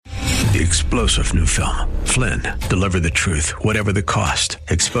The explosive new film, Flynn, deliver the truth, whatever the cost,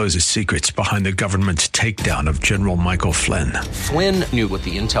 exposes secrets behind the government's takedown of General Michael Flynn. Flynn knew what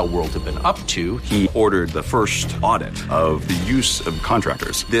the intel world had been up to. He ordered the first audit of the use of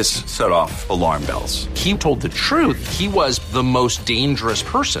contractors. This set off alarm bells. He told the truth. He was the most dangerous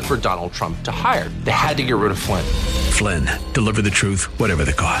person for Donald Trump to hire. They had to get rid of Flynn. Flynn, deliver the truth, whatever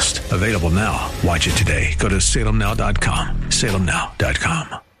the cost. Available now. Watch it today. Go to salemnow.com.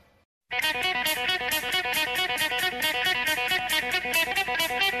 salemnow.com.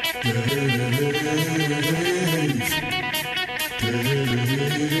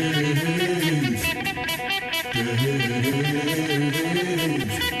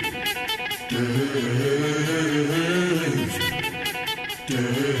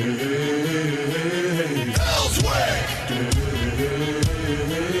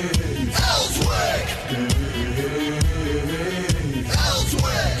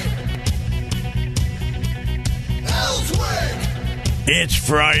 It's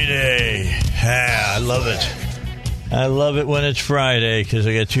Friday. I love it. I love it when it's Friday because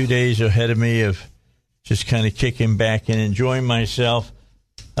I got 2 days ahead of me of just kind of kicking back and enjoying myself.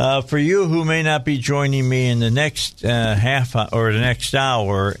 For you who may not be joining me in the next half or the next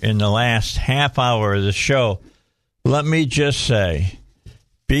hour, in the last half hour of the show, let me just say,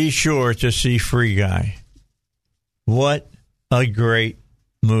 be sure to see Free Guy. What a great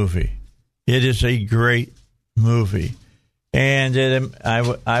movie. It is a great movie. And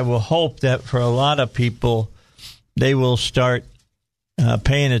I will hope that for a lot of people, they will start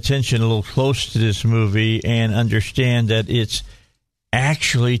paying attention a little close to this movie and understand that it's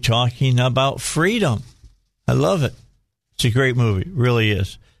actually talking about freedom. I love it. It's a great movie. It really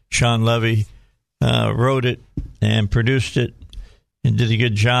is. Sean Levy wrote it and produced it and did a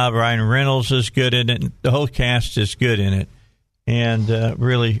good job. Ryan Reynolds is good in it. The whole cast is good in it. And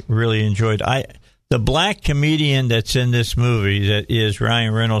really, really enjoyed it. The black comedian that's in this movie that is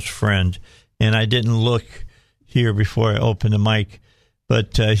Ryan Reynolds' friend, and I didn't look here before I opened the mic,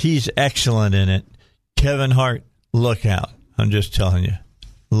 but he's excellent in it. Kevin Hart, look out. I'm just telling you.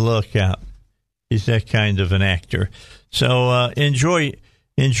 Look out. He's that kind of an actor. So enjoy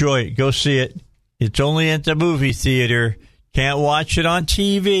it. Go see it. It's only at the movie theater. Can't watch it on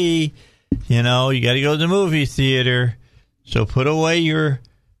TV. You know, you got to go to the movie theater. So put away your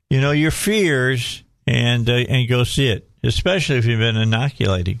fears and go see it. Especially if you've been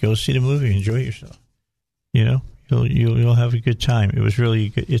inoculated, go see the movie, enjoy yourself. You know, you'll have a good time. It's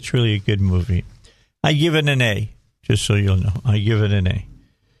really a good movie. I give it an A, just so you'll know. I give it an A.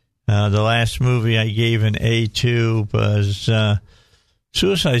 The last movie I gave an A to was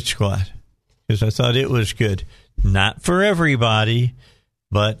Suicide Squad because I thought it was good. Not for everybody,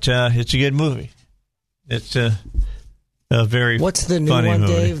 but it's a good movie. It's a very What's the new one,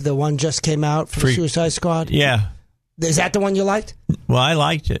 movie. Dave? The one just came out for Suicide Squad? Yeah. Is that the one you liked? Well, I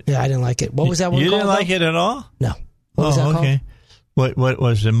liked it. Yeah, I didn't like it. What was that one called? You didn't like it at all? No. What was that okay. Called? What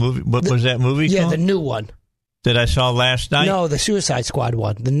was the movie? What was that movie called? Yeah, the new one. That I saw last night? No, the Suicide Squad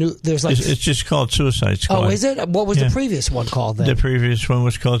one. It's just called Suicide Squad. Oh, is it? What was the previous one called then? The previous one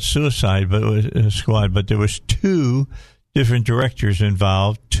was called Suicide Squad, but there was two different directors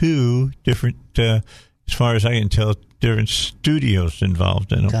involved, two different, as far as I can tell, different studios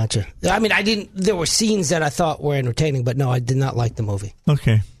involved in them. Gotcha. I mean, there were scenes that I thought were entertaining, but no, I did not like the movie.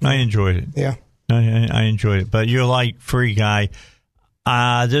 Okay. I enjoyed it. Yeah. I enjoyed it. But you're like Free Guy.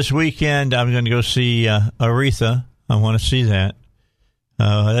 This weekend, I'm going to go see Aretha. I want to see that.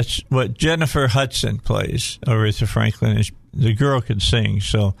 That's what Jennifer Hudson plays. Aretha Franklin. The girl can sing,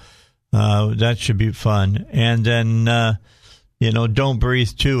 so that should be fun. And then, Don't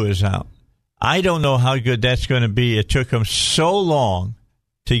Breathe 2 is out. I don't know how good that's going to be. It took them so long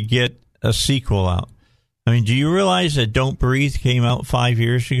to get a sequel out. I mean, do you realize that Don't Breathe came out 5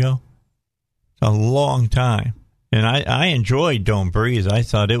 years ago? It's a long time. And I enjoyed Don't Breathe. I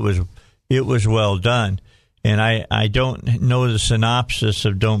thought it was well done. And I don't know the synopsis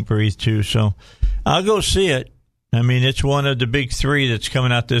of Don't Breathe 2, so I'll go see it. I mean, it's one of the big three that's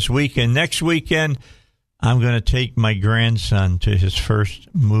coming out this weekend. Next weekend, I'm going to take my grandson to his first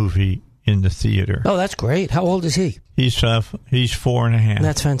movie in the theater. Oh, that's great. How old is he? He's 4.5.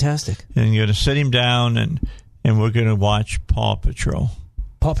 That's fantastic. And I'm going to sit him down, and we're going to watch Paw Patrol.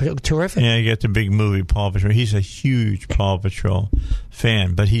 Paw Patrol, terrific. Yeah, you got the big movie, Paw Patrol. He's a huge Paw Patrol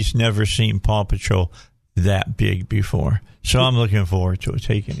fan, but he's never seen Paw Patrol that big before. So I'm looking forward to it,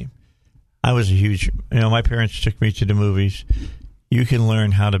 taking him. I was a huge, my parents took me to the movies. You can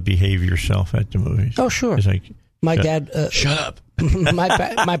learn how to behave yourself at the movies. Oh, sure. It's like, my dad... shut up.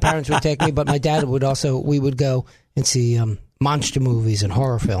 my parents would take me, but my dad would also, we would go and see monster movies and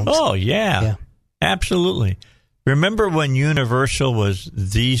horror films. Oh, yeah. Absolutely. Remember when Universal was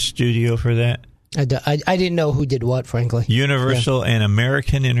the studio for that? I didn't know who did what, frankly. Universal and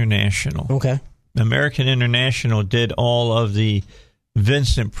American International. Okay. American International did all of the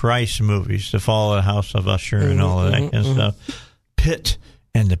Vincent Price movies, The Fall of the House of Usher and all of that kind of stuff. Pitt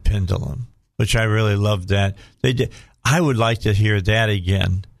and the Pendulum, which I really loved that. They did. I would like to hear that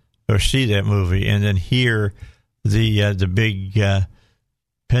again or see that movie and then hear the big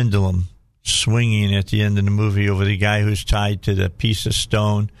pendulum swinging at the end of the movie over the guy who's tied to the piece of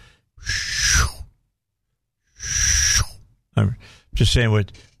stone. I'm just saying,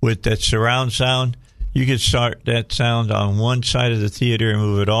 with that surround sound, you could start that sound on one side of the theater and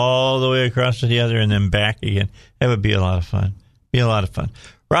move it all the way across to the other and then back again. That would be a lot of fun.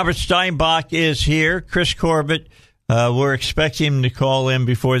 Robert Steinbach is here. Chris Corbett, we're expecting him to call in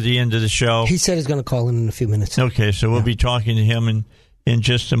before the end of the show. He said he's going to call in a few minutes. Okay, so we'll be talking to him in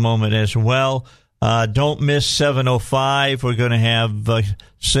just a moment as well. Don't miss 7:05. We're going to have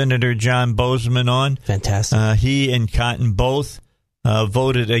Senator John Bozeman on. Fantastic. He and Cotton both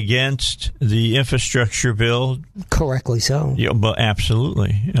voted against the infrastructure bill. Correctly so. Yeah, but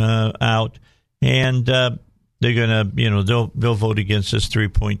absolutely out, and they're gonna, they'll vote against this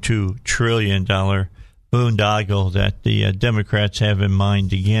 $3.2 trillion boondoggle that the Democrats have in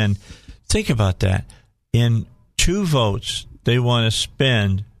mind. Again, think about that. In 2 votes, they want to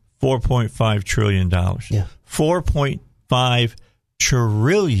spend $4.5 trillion. Yeah, $4.5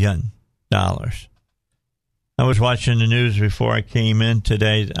 trillion. I was watching the news before I came in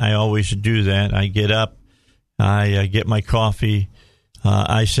today. I always do that. I get up, I get my coffee,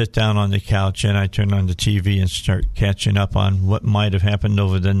 I sit down on the couch, and I turn on the TV and start catching up on what might have happened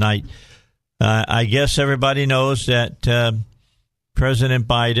over the night. I guess everybody knows that President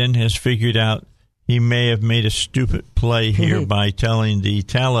Biden has figured out he may have made a stupid play here by telling the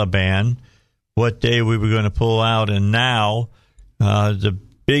Taliban what day we were going to pull out, and now the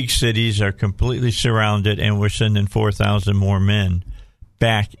big cities are completely surrounded, and we're sending 4,000 more men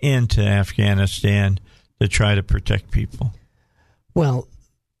back into Afghanistan to try to protect people. Well,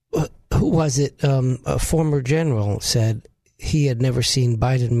 who was it? A former general said he had never seen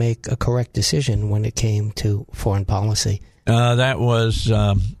Biden make a correct decision when it came to foreign policy. That was,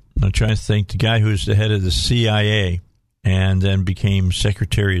 I'm trying to think, the guy who's the head of the CIA and then became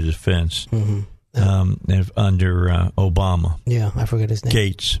Secretary of Defense under Obama. Yeah, I forget his name.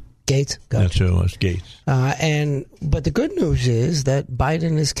 Gates. Gotcha. That's who it was, Gates. But the good news is that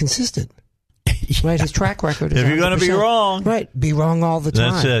Biden is consistent. Right, his track record is if you're going to be wrong, right, be wrong all the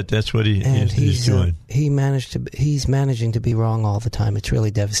time. That's it. That's what he's doing. He's managing to be wrong all the time. It's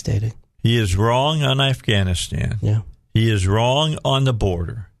really devastating. He is wrong on Afghanistan. Yeah. He is wrong on the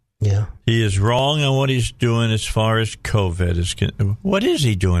border. Yeah. He is wrong on what he's doing as far as COVID is. What is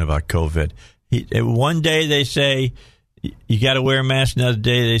he doing about COVID? One day they say you got to wear a mask. Another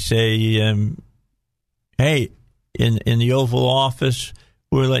day they say, hey, in the Oval Office,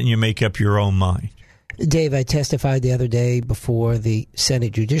 we're letting you make up your own mind. Dave, I testified the other day before the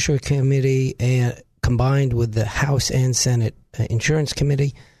Senate Judiciary Committee, and combined with the House and Senate Insurance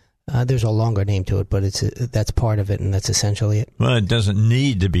Committee. There's a longer name to it, but that's part of it, and that's essentially it. Well, it doesn't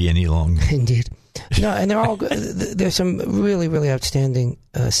need to be any longer. Indeed. No, and they're all good. There's some really, really outstanding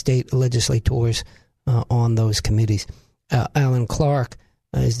state legislators on those committees. Alan Clark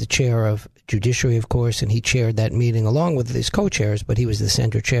is the chair of Judiciary, of course, and he chaired that meeting along with his co-chairs, but he was the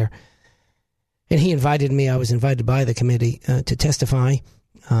center chair. And he invited me. I was invited by the committee to testify.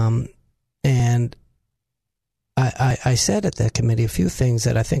 And I said at that committee a few things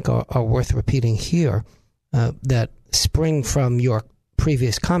that I think are worth repeating here that spring from your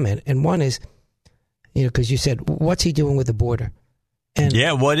previous comment. And one is, because you said, what's he doing with the border? And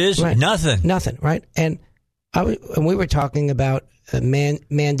what is it? Nothing, right? And we were talking about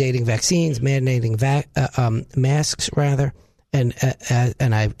mandating vaccines, mandating masks, rather. And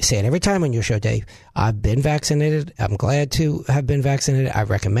I say it every time on your show, Dave. I've been vaccinated. I'm glad to have been vaccinated. I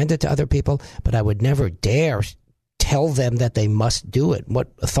recommend it to other people, but I would never dare tell them that they must do it.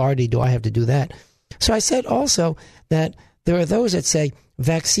 What authority do I have to do that? So I said also that there are those that say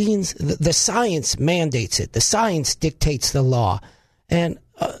vaccines, the science mandates it. The science dictates the law. And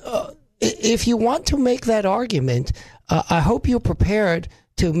if you want to make that argument, I hope you're prepared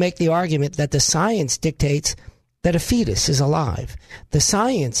to make the argument that the science dictates that a fetus is alive. The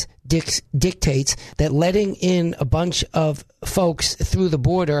science dictates that letting in a bunch of folks through the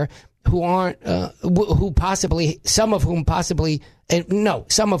border who aren't, some of whom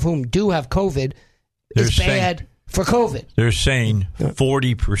do have COVID is bad for COVID. They're saying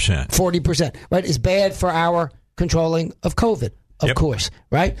 40%. 40%, right, is bad for our controlling of COVID, of course,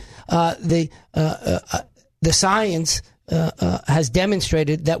 right? The science has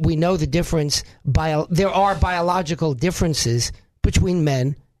demonstrated that we know the difference. There are biological differences between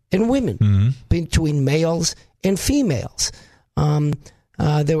men and women, between males and females. I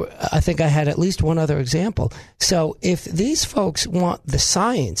think I had at least one other example. So if these folks want the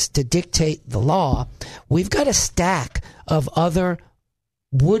science to dictate the law, we've got a stack of other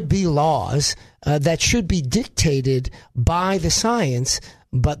would-be laws that should be dictated by the science,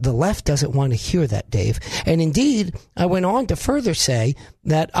 but the left doesn't want to hear that, Dave. And indeed, I went on to further say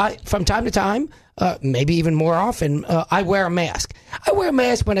that from time to time, maybe even more often, I wear a mask. I wear a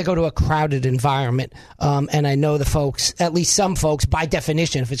mask when I go to a crowded environment, and I know the folks, at least some folks, by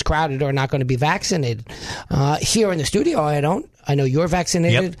definition, if it's crowded, are not going to be vaccinated. Here in the studio, I don't. I know you're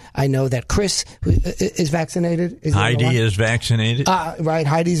vaccinated. Yep. I know that Chris is vaccinated. Heidi is vaccinated. Right,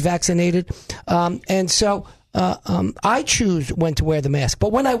 Heidi's vaccinated. And so I choose when to wear the mask.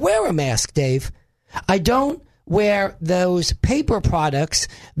 But when I wear a mask, Dave, I don't wear those paper products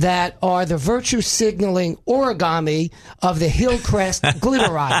that are the virtue signaling origami of the Hillcrest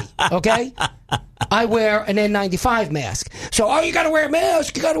glitterati, okay? I wear an N95 mask. So, you got to wear a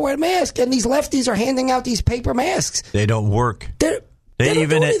mask, you got to wear a mask. And these lefties are handing out these paper masks. They don't work. They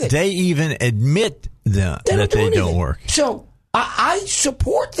even admit that they don't work. So, I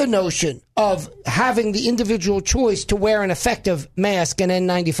support the notion of having the individual choice to wear an effective mask, an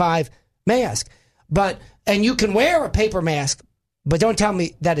N95 mask. And you can wear a paper mask, but don't tell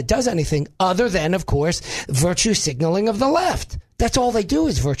me that it does anything other than, of course, virtue signaling of the left. That's all they do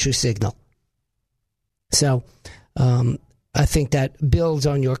is virtue signal. So I think that builds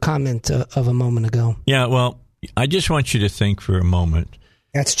on your comment of a moment ago. Yeah, well, I just want you to think for a moment.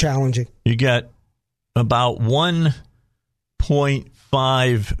 That's challenging. You got about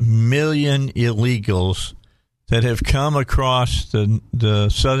 1.5 million illegals that have come across the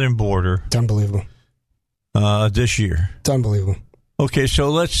southern border. It's unbelievable. This year. It's unbelievable. Okay, so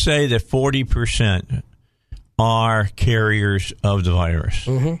let's say that 40% are carriers of the virus.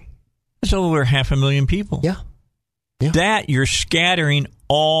 Mm-hmm. That's over 500,000 people. Yeah. That you're scattering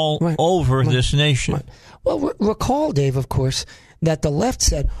all over this nation. Right. Well, recall, Dave, of course, that the left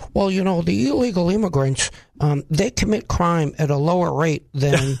said, well, the illegal immigrants, they commit crime at a lower rate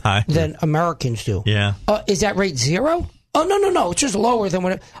than Americans do. Yeah. Is that rate 0? Oh, no. It's just lower than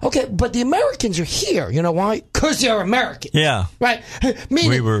what... Okay, but the Americans are here. You know why? Because they're Americans. Yeah. Right? Meaning,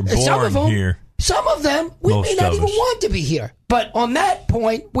 we were born here. Some of them, we may not even want to be here. But on that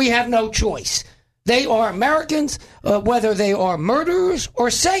point, we have no choice. They are Americans, whether they are murderers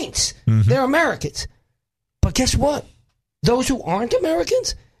or saints. Mm-hmm. They're Americans. But guess what? Those who aren't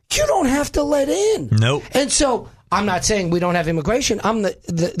Americans, you don't have to let in. Nope. And so, I'm not saying we don't have immigration. I'm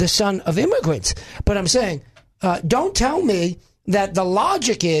the son of immigrants. But I'm saying... don't tell me that the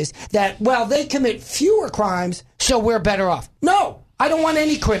logic is that, well, they commit fewer crimes, so we're better off. No, I don't want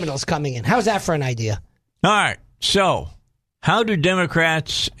any criminals coming in. How's that for an idea? All right. So how do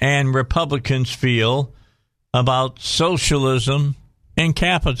Democrats and Republicans feel about socialism and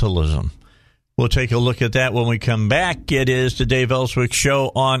capitalism? We'll take a look at that when we come back. It is the Dave Elswick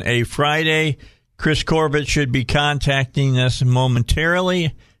Show on a Friday. Chris Corbett should be contacting us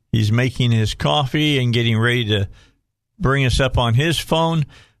momentarily. He's making his coffee and getting ready to bring us up on his phone.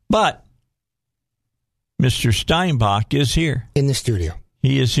 But Mr. Steinbach is here. In the studio.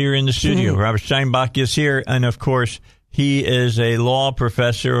 He is here in the studio. Mm-hmm. Robert Steinbach is here. And, of course, he is a law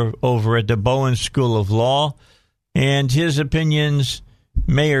professor over at the Bowen School of Law. And his opinions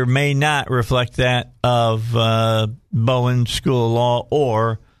may or may not reflect that of Bowen School of Law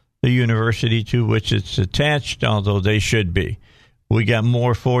or the university to which it's attached, although they should be. We got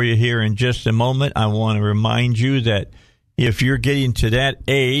more for you here in just a moment. I want to remind you that if you're getting to that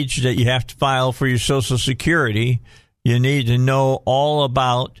age that you have to file for your Social Security, you need to know all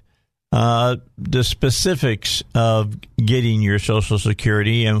about the specifics of getting your Social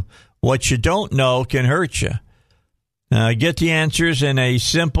Security, and what you don't know can hurt you. Get the answers in a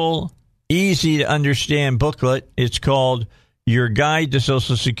simple, easy-to-understand booklet. It's called Your Guide to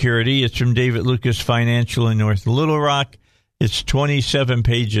Social Security. It's from David Lucas Financial in North Little Rock. It's 27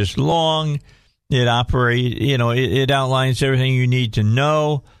 pages long. It outlines everything you need to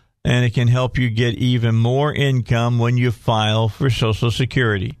know, and it can help you get even more income when you file for Social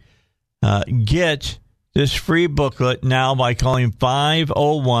Security. Get this free booklet now by calling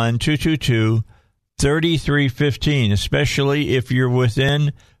 501-222-3315, especially if you're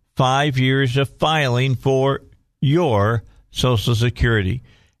within 5 years of filing for your Social Security.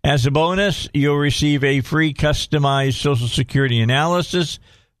 As a bonus, you'll receive a free customized Social Security analysis,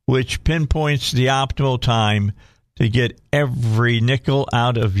 which pinpoints the optimal time to get every nickel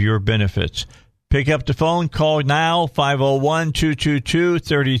out of your benefits. Pick up the phone. Call now,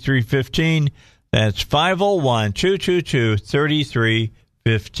 501-222-3315. That's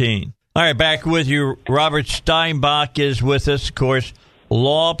 501-222-3315. All right, back with you. Robert Steinbach is with us, of course,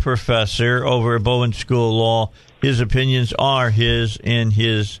 law professor over at Bowen School of Law. His opinions are his and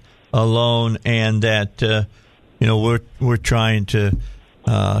his alone, and that we're trying to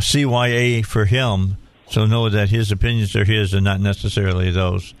CYA for him, so know that his opinions are his and not necessarily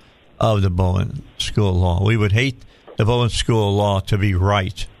those of the Bowen School of Law. We would hate the Bowen School of Law to be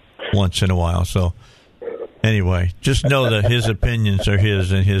right once in a while, so anyway, just know that his opinions are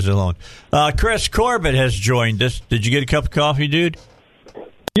his and his alone. Chris Corbett has joined us. Did you get a cup of coffee, dude?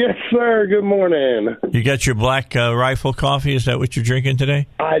 Yes, sir. Good morning. You got your Black Rifle coffee? Is that what you're drinking today?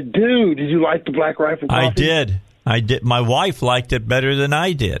 I do. Did you like the Black Rifle coffee? I did. My wife liked it better than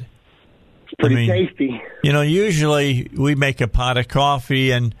I did. It's pretty tasty. Usually we make a pot of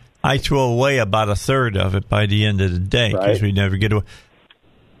coffee and I throw away about a third of it by the end of the day because we never get away.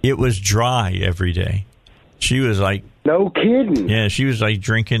 It was dry every day. She was like... No kidding. Yeah, she was like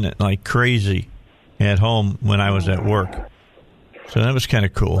drinking it like crazy at home when I was at work. So that was kind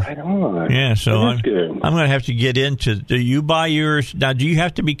of cool. Right on. Yeah, so I'm good. I'm going to have to get into... Do you buy yours... Now, do you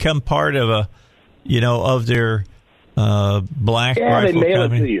have to become part of of their Black Rifle they mail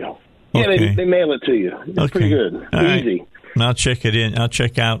company? it to you. Yeah, okay. they mail it to you. It's pretty good. All easy. Right. I'll check it in. I'll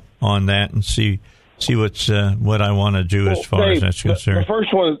check out on that and see what I want to do as far Dave, as that's concerned.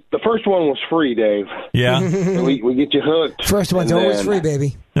 The first one was free, Dave. Yeah, we get you hooked. First one's always free,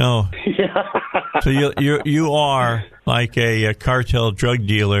 baby. No, yeah. So you are like a cartel drug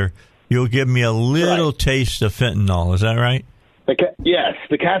dealer. You'll give me a little taste of fentanyl. Is that right? Yes,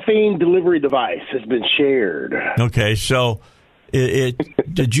 the caffeine delivery device has been shared. Okay, so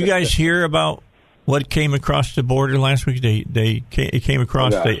did you guys hear about what came across the border last week? It came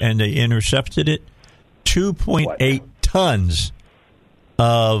across and they intercepted it. 2.8 tons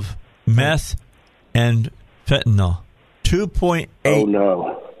of meth and fentanyl.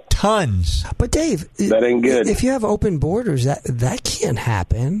 2.8 tons. But Dave, that ain't good. If you have open borders, that can't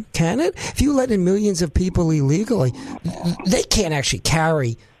happen, can it? If you let in millions of people illegally, they can't actually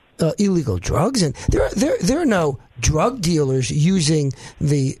carry illegal drugs, and there are no drug dealers using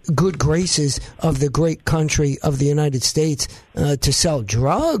the good graces of the great country of the United States to sell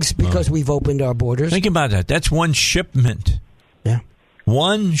drugs because we've opened our borders. Think about that. That's one shipment. Yeah,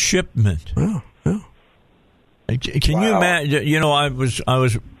 one shipment. Oh, oh. Can you imagine? I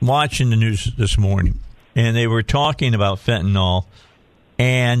was watching the news this morning, and they were talking about fentanyl,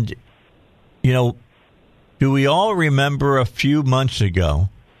 and do we all remember a few months ago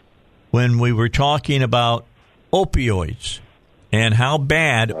when we were talking about opioids and how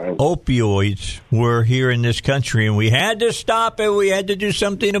bad opioids were here in this country, and we had to stop it. We had to do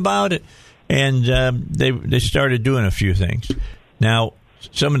something about it, and they started doing a few things. Now,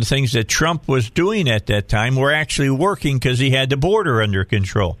 some of the things that Trump was doing at that time were actually working because he had the border under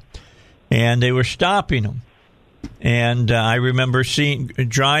control, and they were stopping them. And I remember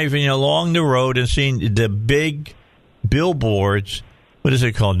driving along the road and seeing the big billboards. What is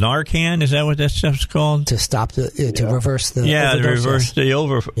it called? Narcan? Is that what that stuff's called? To stop to reverse the reverse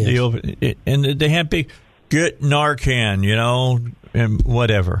the and they have big get Narcan, and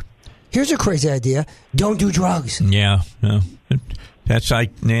whatever. Here's a crazy idea: don't do drugs. Yeah, that's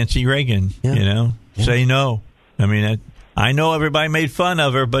like Nancy Reagan. Say no. I mean, I know everybody made fun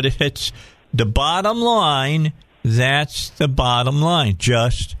of her, but it's the bottom line. That's the bottom line.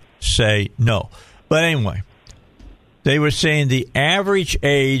 Just say no. But anyway. They were saying the average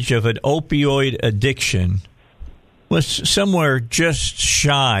age of an opioid addiction was somewhere just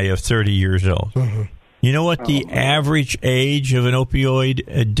shy of 30 years old. Mm-hmm. You know what the average age of an opioid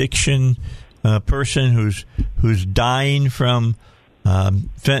addiction person who's dying from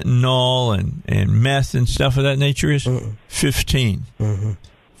fentanyl and meth and stuff of that nature is? 15. Mm-hmm.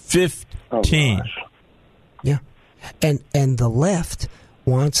 15. Yeah. And the left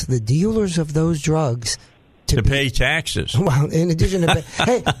wants the dealers of those drugs to pay taxes. Well, in addition to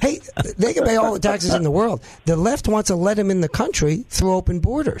hey, they can pay all the taxes in the world. The left wants to let them in the country through open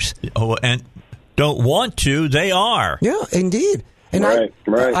borders. Oh, and don't want to. They are. Yeah, indeed. And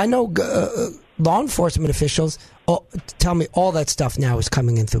I know law enforcement officials tell me all that stuff now is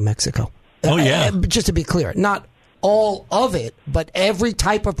coming in through Mexico. Oh, yeah. Just to be clear, not all of it, but every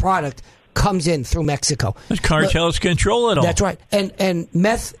type of product comes in through Mexico. The cartels control it all. That's right. And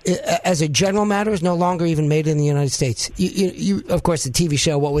meth, as a general matter, is no longer even made in the United States. You of course, the TV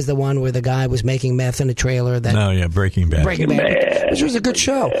show, what was the one where the guy was making meth in a trailer? Breaking Bad. Breaking Bad, which was a good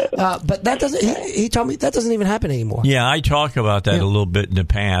show. But that doesn't, he told me, that doesn't even happen anymore. Yeah, I talk about that a little bit in the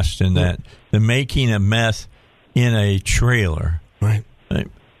past, and that the making of meth in a trailer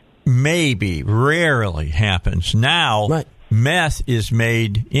rarely happens. Now, meth is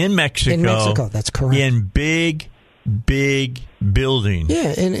made in Mexico. In Mexico, that's correct. In big buildings.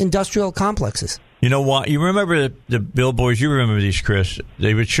 Yeah, in industrial complexes. You know what? You remember the billboards? You remember these, Chris?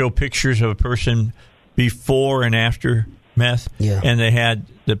 They would show pictures of a person before and after meth. Yeah. And they had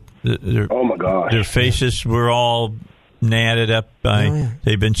their, oh my gosh, their faces were all natted up by,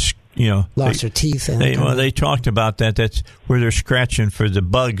 they've been, lost their teeth. They talked about that. That's where they're scratching for the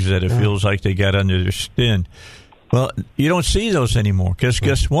bugs that it feels like they got under their skin. Well, you don't see those anymore because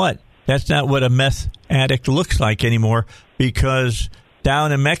guess what? That's not what a meth addict looks like anymore, because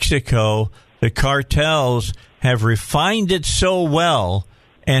down in Mexico, the cartels have refined it so well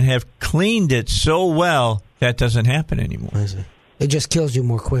and have cleaned it so well that doesn't happen anymore. It just kills you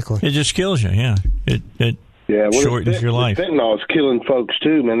more quickly. It just kills you, yeah. It shortens your life. Fentanyl is killing folks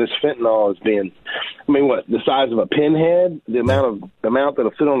too, man. This fentanyl is being, the size of a pinhead? The amount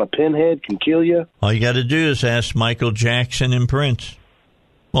that'll fit on a pinhead can kill you? All you got to do is ask Michael Jackson and Prince.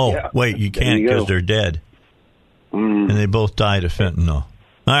 Oh, wait, you can't because they're dead. And they both died of fentanyl.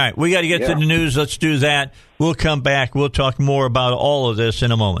 All right, we got to get to the news. Let's do that. We'll come back. We'll talk more about all of this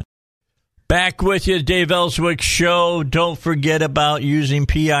in a moment. Back with you, Dave Elswick Show. Don't forget about using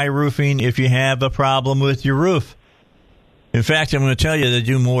PI Roofing if you have a problem with your roof. In fact, I'm going to tell you they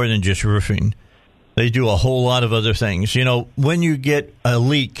do more than just roofing. They do a whole lot of other things. When you get a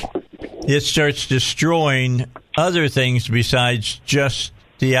leak, it starts destroying other things besides just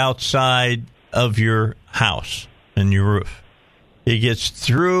the outside of your house and your roof. It gets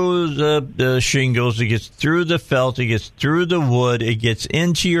through the shingles, it gets through the felt, it gets through the wood, it gets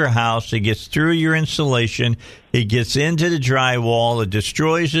into your house, it gets through your insulation, it gets into the drywall, it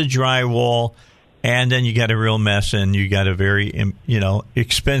destroys the drywall, and then you got a real mess, and you got a very,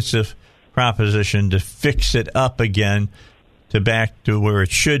 expensive proposition to fix it up again to back to where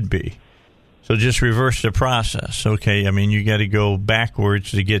it should be. So just reverse the process, okay? You got to go backwards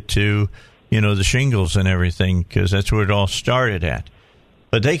to get to the shingles and everything, because that's where it all started at.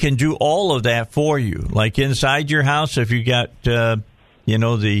 But they can do all of that for you. Like inside your house, if you got, the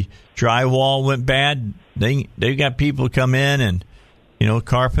drywall went bad, they got people come in and,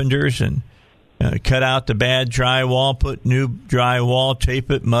 carpenters, and cut out the bad drywall, put new drywall,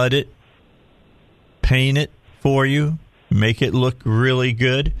 tape it, mud it, paint it for you, make it look really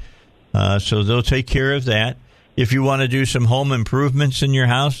good. So they'll take care of that. If you want to do some home improvements in your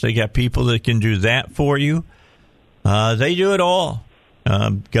house, they got people that can do that for you. They do it all.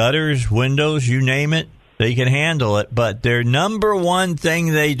 Gutters, windows, you name it, they can handle it. But their number one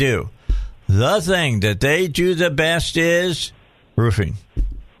thing they do, the thing that they do the best, is roofing.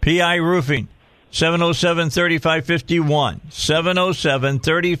 PI Roofing, 707-3551,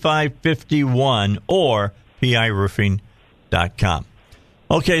 707-3551, or piroofing.com.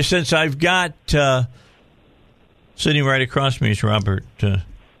 Okay, since I've got... sitting right across me is Robert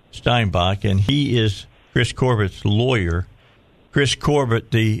Steinbach, and he is Chris Corbett's lawyer. Chris Corbett,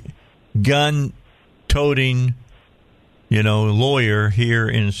 the gun-toting, lawyer here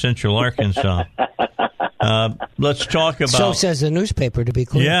in Central Arkansas. Let's talk about... So says the newspaper, to be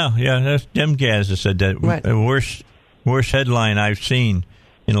clear. Yeah, that's them guys that said that. Right. Worst headline I've seen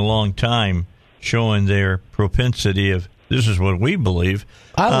in a long time, showing their propensity of... This is what we believe.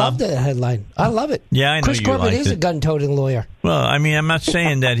 I love that headline. I love it. Yeah, I know Chris you Corbett liked is it. a gun-toting lawyer. Well, I'm not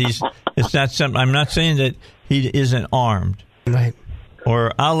saying that it's not something. I'm not saying that he isn't armed. Right.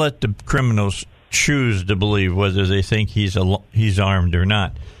 Or I'll let the criminals choose to believe whether they think he's armed or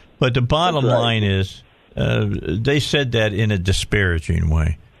not. But the bottom line is, they said that in a disparaging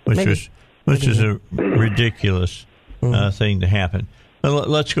way, which is a ridiculous thing to happen. But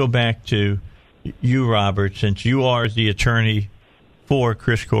let's go back to you, Robert, since you are the attorney for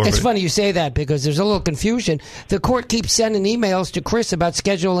Chris Corbett. It's funny you say that, because there's a little confusion. The court keeps sending emails to Chris about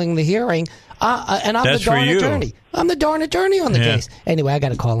scheduling the hearing, and I'm the darn attorney. I'm the darn attorney on the case. Anyway, I got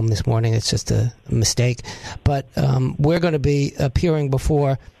to call him this morning. It's just a mistake. But we're going to be appearing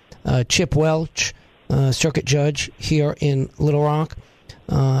before Chip Welch, circuit judge here in Little Rock.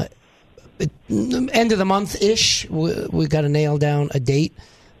 End of the month-ish, we got to nail down a date.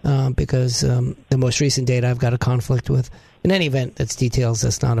 Because the most recent date I've got a conflict with. In any event, that's details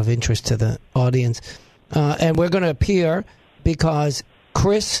that's not of interest to the audience. And we're going to appear because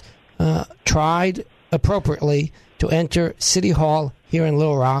Chris tried appropriately to enter City Hall here in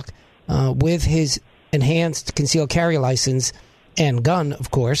Little Rock with his enhanced concealed carry license and gun,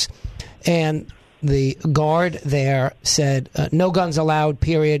 of course. And the guard there said, no guns allowed,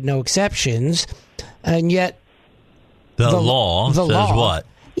 period, no exceptions. And yet the law says what?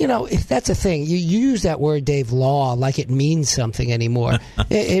 You know, if that's a thing, you use that word, Dave, law, like it means something anymore.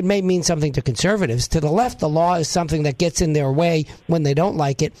 It may mean something to conservatives. To the left, the law is something that gets in their way when they don't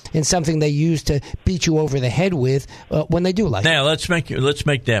like it, and something they use to beat you over the head with when they do like it. Now, let's make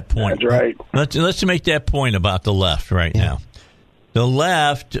that point. That's right. Let's make that point about the left right now. The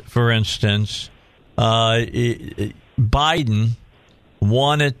left, for instance, Biden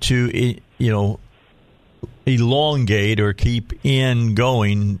wanted to, elongate or keep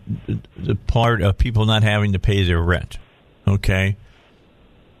going the part of people not having to pay their rent. Okay?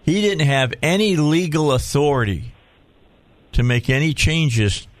 He didn't have any legal authority to make any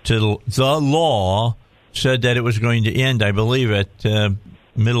changes to the law. Said that it was going to end, I believe, at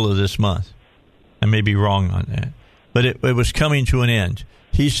middle of this month. I may be wrong on that. But it was coming to an end.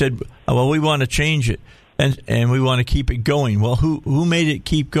 He said, well, we want to change it, and we want to keep it going. Well, who made it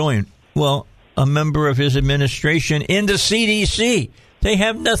keep going? Well, a member of his administration in the CDC. They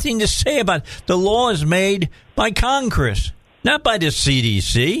have nothing to say about it. The law is made by Congress, not by the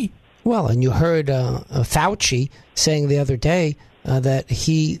CDC. Well, and you heard Fauci saying the other day that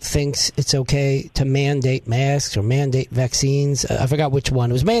he thinks it's okay to mandate masks or mandate vaccines. I forgot which one.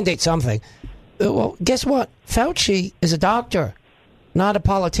 It was mandate something. Well, guess what? Fauci is a doctor, not a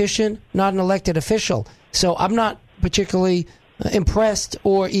politician, not an elected official. So I'm not particularly impressed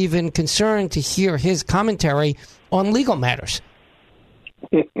or even concerned to hear his commentary on legal matters.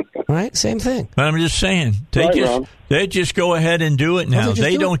 Right? Same thing. But I'm just saying, they just go ahead and do it now. Well,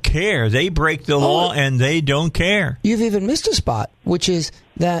 they don't care. They break the law and they don't care. You've even missed a spot, which is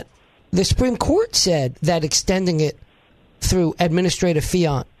that the Supreme Court said that extending it through administrative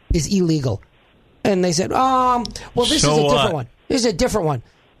fiat is illegal. And they said, well, this is a different one. This is a different one.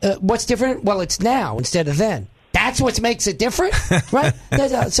 What's different? Well, it's now instead of then. That's what makes it different, right?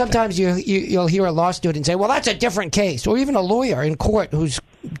 Sometimes you'll hear a law student say, well, that's a different case. Or even a lawyer in court who's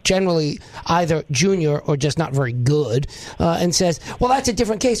generally either junior or just not very good and says, well, that's a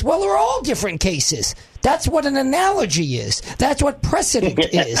different case. Well, they're all different cases. That's what an analogy is. That's what precedent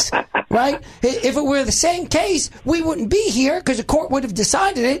is, right? If it were the same case, we wouldn't be here because the court would have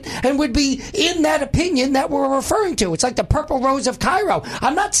decided it and would be in that opinion that we're referring to. It's like the Purple Rose of Cairo.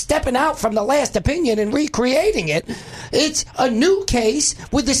 I'm not stepping out from the last opinion and recreating it. It's a new case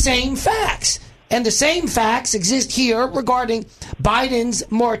with the same facts. And the same facts exist here regarding Biden's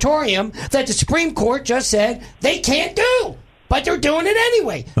moratorium that the Supreme Court just said they can't do. But they're doing it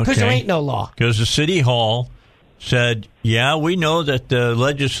anyway because there ain't no law. Because the City Hall said, yeah, we know that the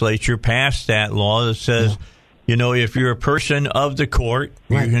legislature passed that law that says, if you're a person of the court,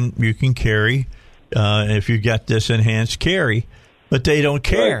 you can carry if you got this enhanced carry. But they don't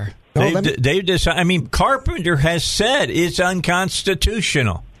care. Right. They decide. Carpenter has said it's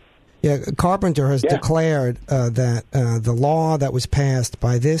unconstitutional. Yeah, Carpenter has declared that the law that was passed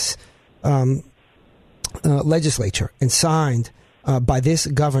by this legislature and signed by this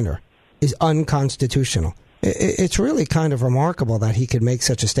governor is unconstitutional. It's really kind of remarkable that he could make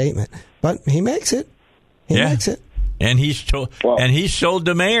such a statement, but he makes it. He makes it. And he's sold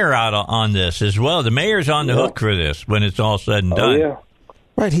the mayor out on this as well. The mayor's on the hook for this when it's all said and done. Yeah.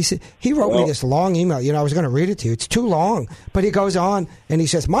 Right. He wrote me this long email. I was going to read it to you. It's too long. But he goes on and he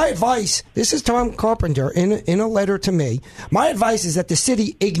says, my advice, this is Tom Carpenter in a letter to me. My advice is that the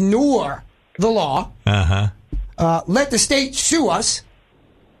city ignore the law. Let the state sue us.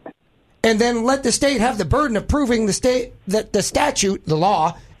 And then let the state have the burden of proving that the statute, the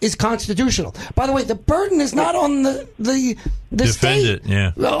law, is constitutional. By the way, the burden is not on the state,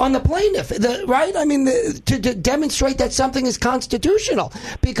 on the plaintiff, right? To demonstrate that something is constitutional,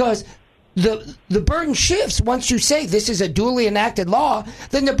 because the burden shifts once you say this is a duly enacted law.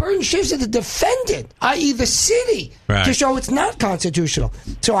 Then the burden shifts to the defendant, i.e., the city, to show it's not constitutional.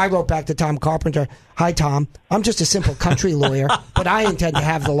 So I wrote back to Tom Carpenter. Hi, Tom. I'm just a simple country lawyer, but I intend to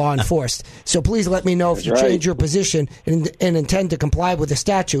have the law enforced. So please let me know if you change your position and intend to comply with the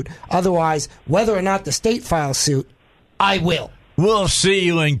statute. Otherwise, whether or not the state files suit, I will. We'll see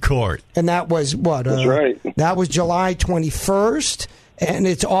you in court. And that was what? That's right. That was July 21st, and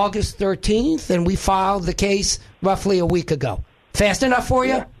it's August 13th, and we filed the case roughly a week ago. Fast enough for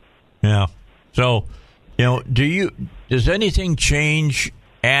you? Yeah. So, does anything change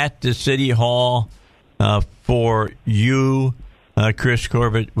at the City Hall for you, Chris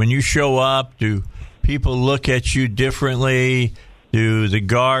Corbett? When you show up, do people look at you differently? Do the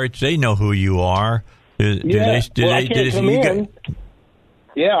guards, they know who you are? I can't come in.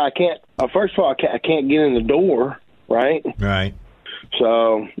 Yeah, I can't. First of all, I can't get in the door, right? Right.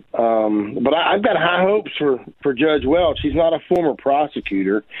 So, but I've got high hopes for Judge Welch. He's not a former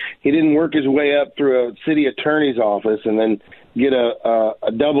prosecutor. He didn't work his way up through a city attorney's office and then get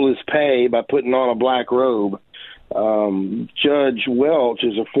a double his pay by putting on a black robe. Judge Welch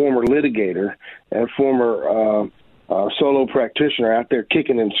is a former litigator and a former solo practitioner out there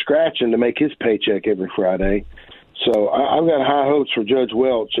kicking and scratching to make his paycheck every Friday. So I've got high hopes for Judge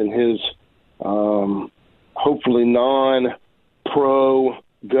Welch and his hopefully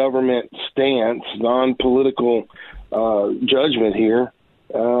non-pro-government stance, non-political judgment here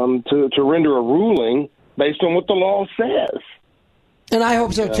to render a ruling based on what the law says. And I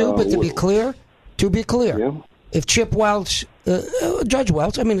hope so, too, but to be clear, yeah. If Chip Welch, Judge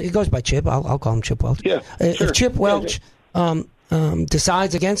Welch, I mean, he goes by Chip. I'll call him Chip Welch. Yeah, sure. If Chip Welch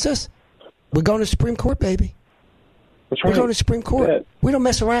decides against us, we're going to Supreme Court, baby. That's right. We're going to Supreme Court. Yeah. We don't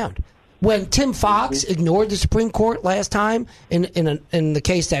mess around. When Tim Fox ignored the Supreme Court last time in the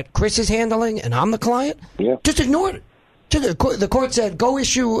case that Chris is handling and I'm the client, just ignored it. The court said, go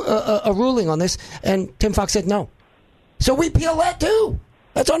issue a ruling on this, and Tim Fox said no. So we appeal that, too.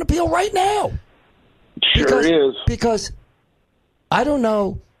 That's on appeal right now. Sure is. Because I don't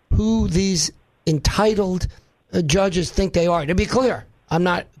know who these entitled judges think they are. To be clear, I'm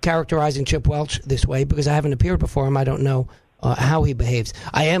not characterizing Chip Welch this way because I haven't appeared before him. I don't know how he behaves.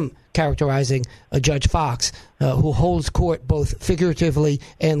 I am characterizing Judge Fox, who holds court both figuratively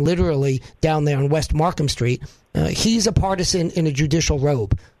and literally down there on West Markham Street. He's a partisan in a judicial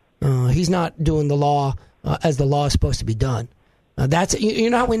robe. He's not doing the law as the law is supposed to be done. That's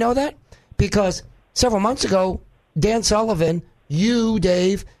you know how we know that? Because several months ago, Dan Sullivan, you,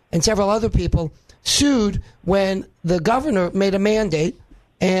 Dave, and several other people sued when the governor made a mandate,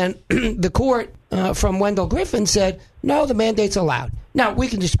 and the court from Wendell Griffin said, no, the mandate's allowed. Now, we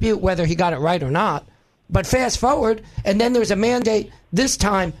can dispute whether he got it right or not, but fast forward, and then there's a mandate this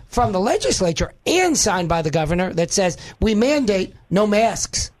time from the legislature and signed by the governor that says we mandate no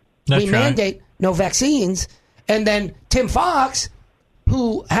masks. That's we right. mandate no vaccines. And then Tim Fox,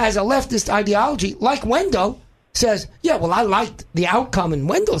 who has a leftist ideology like Wendell, says, yeah, well, I liked the outcome in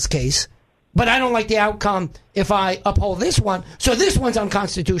Wendell's case, but I don't like the outcome if I uphold this one, so this one's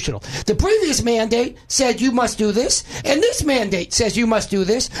unconstitutional. The previous mandate said you must do this, and this mandate says you must do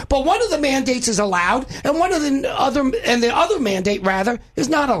this, but one of the mandates is allowed, and the other mandate, rather, is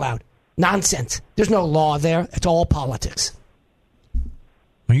not allowed. Nonsense. There's no law there. It's all politics.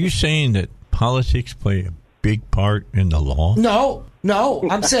 Are you saying that politics play a big part in the law? No.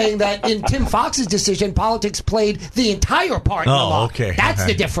 I'm saying that in Tim Fox's decision, politics played the entire part in the law. Okay. That's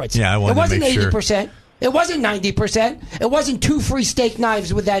the difference. Yeah, I wanted It wasn't to make 80%. Sure. It wasn't 90%. It wasn't 2 free steak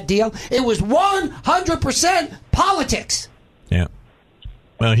knives with that deal. It was 100% politics. Yeah.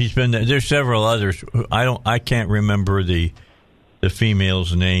 Well, there's several others. I can't remember the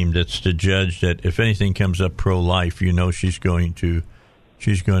female's name. That's the judge that if anything comes up pro-life, she's going to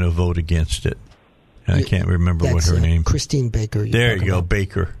vote against it. I can't remember what her name. Christine Baker. There you go,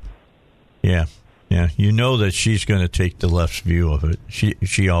 Baker. Yeah. You know that she's going to take the left's view of it.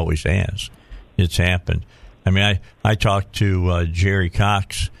 She always has. It's happened. I mean, I talked to Jerry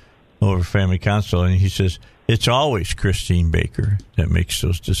Cox over Family Council, and he says it's always Christine Baker that makes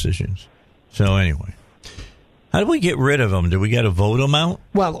those decisions. So anyway, how do we get rid of them? Do we got to vote them out?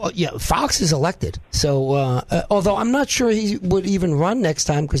 Well, yeah, Fox is elected. So, although I'm not sure he would even run next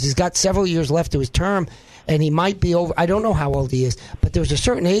time because he's got several years left to his term, and he might be over. I don't know how old he is, but there's a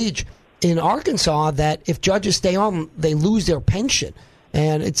certain age in Arkansas that if judges stay on, they lose their pension.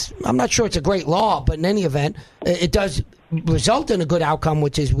 And I'm not sure it's a great law, but in any event, it does result in a good outcome,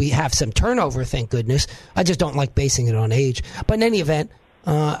 which is we have some turnover, thank goodness. I just don't like basing it on age. But in any event,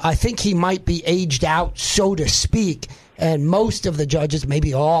 I think he might be aged out, so to speak, and most of the judges,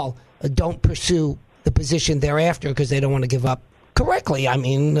 maybe all, don't pursue the position thereafter because they don't want to give up correctly,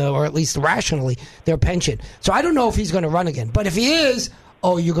 or at least rationally, their pension. So I don't know if he's going to run again. But if he is,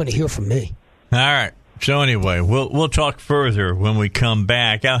 you're going to hear from me. All right. So anyway, we'll talk further when we come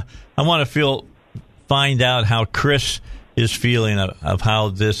back. I want to find out how Chris is feeling of how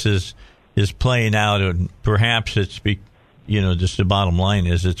this is playing out, and perhaps it's just the bottom line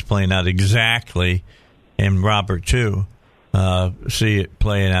is it's playing out exactly, and Robert too, see it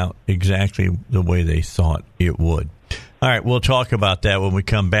playing out exactly the way they thought it would. All right, we'll talk about that when we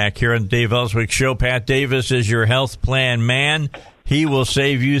come back here on the Dave Elswick Show. Pat Davis is your health plan man. He will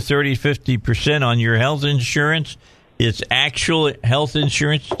save you 30-50% on your health insurance It's actual health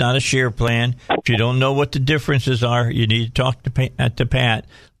insurance, not a share plan. If you don't know what the differences are, you need to talk to Pat.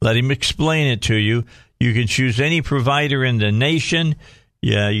 Let him explain it to you. You can choose any provider in the nation.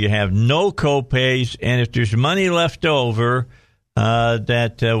 Yeah, you have no copays, and if there's money left over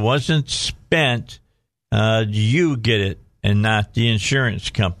that wasn't spent, you get it and not the insurance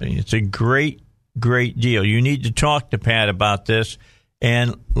company. It's a great deal. You need to talk to Pat about this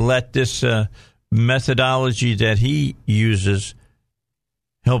and let this methodology that he uses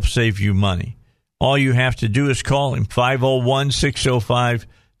help save you money. All you have to do is call him,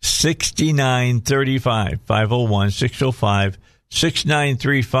 501-605-6935,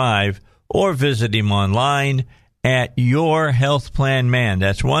 501-605-6935, or visit him online at Your Health Plan Man.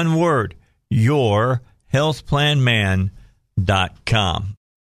 That's one word, yourhealthplanman.com.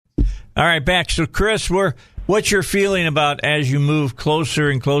 All right, back. So, Chris, what's your feeling about as you move closer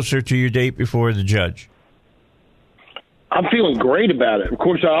and closer to your date before the judge? I'm feeling great about it. Of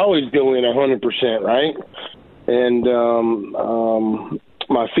course, I always go in 100%, right? And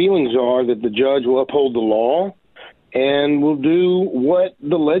my feelings are that the judge will uphold the law and will do what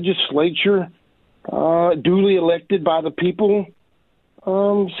the legislature, duly elected by the people,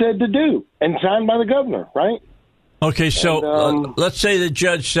 said to do and signed by the governor, right? Okay, so let's say the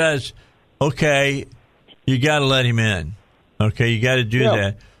judge says, okay, you got to let him in. Okay, you got to do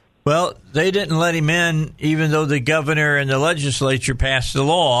that. Well, they didn't let him in even though the governor and the legislature passed the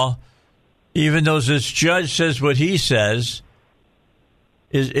law. Even though this judge says what he says,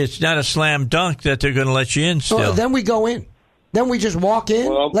 it's not a slam dunk that they're going to let you in still. Well, then we go in. Then we just walk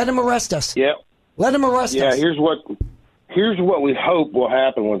in, let him arrest us. Yeah. Let him arrest us. Yeah, here's what we hope will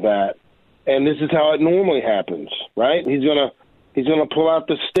happen with that. And this is how it normally happens, right? He's gonna pull out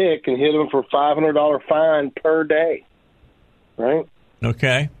the stick and hit him for $500 fine per day, right?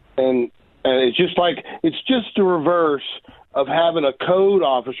 Okay. And it's just the reverse of having a code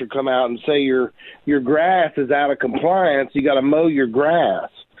officer come out and say your grass is out of compliance. You got to mow your grass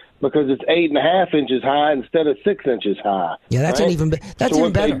because it's 8.5 inches high instead of 6 inches high. Yeah, that's right? even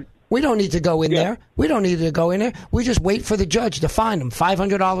better. We don't need to go in there. We don't need to go in there. We just wait for the judge to fine them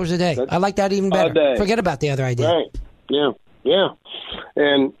 $500 a day. I like that even better. Forget about the other idea. Right. Yeah.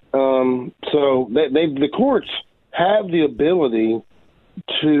 And so the courts have the ability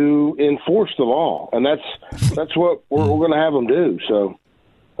to enforce the law, and that's what we're going to have them do. So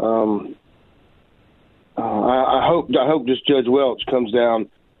I hope this Judge Welch comes down.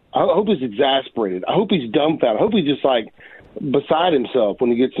 I hope he's exasperated. I hope he's dumbfounded. I hope he's just like beside himself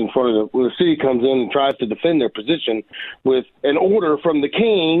when he gets in front of when the city comes in and tries to defend their position with an order from the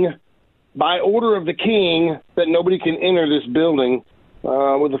king, by order of the king, that nobody can enter this building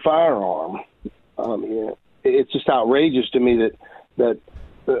with a firearm. It's just outrageous to me that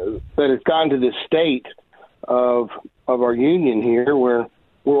it's gotten to this state of our union here where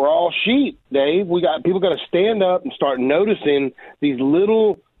we're all sheep, Dave. People got to stand up and start noticing these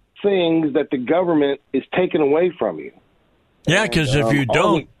little things that the government is taking away from you. Yeah, because if you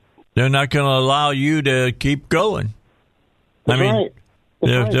don't, they're not going to allow you to keep going. Right.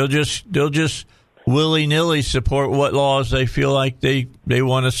 They'll just willy-nilly support what laws they feel like they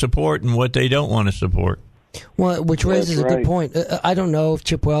want to support and what they don't want to support. Well, which raises a good point. I don't know if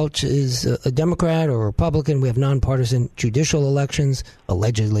Chip Welch is a Democrat or a Republican. We have nonpartisan judicial elections,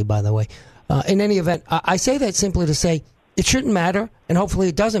 allegedly, by the way. In any event, I say that simply to say it shouldn't matter, and hopefully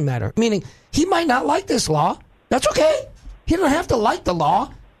it doesn't matter. Meaning, he might not like this law. That's okay. He don't have to like the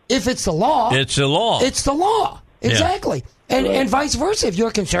law. If it's the law, it's the law. It's the law. Exactly. Yeah. And vice versa. If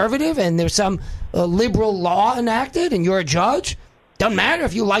you're conservative and there's some liberal law enacted and you're a judge, doesn't matter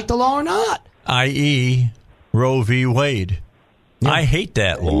if you like the law or not. I.e., Roe v. Wade. Yeah. I hate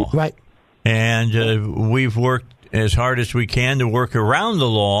that law. Right. And we've worked as hard as we can to work around the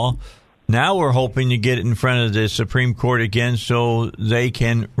law. Now we're hoping to get it in front of the Supreme Court again so they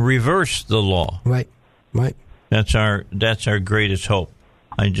can reverse the law. Right. That's our greatest hope.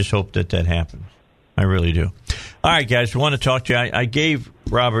 I just hope that happens. I really do. All right, guys, I want to talk to you. I gave,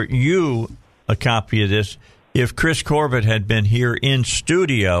 Robert, you a copy of this. If Chris Corbett had been here in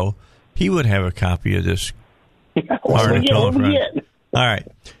studio, he would have a copy of this article. All right.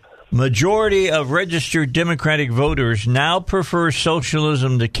 Majority of registered Democratic voters now prefer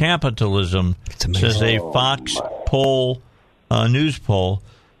socialism to capitalism, says a Fox poll, news poll.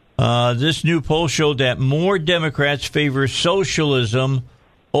 This new poll showed that more Democrats favor socialism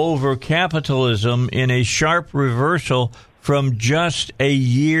over capitalism in a sharp reversal from just a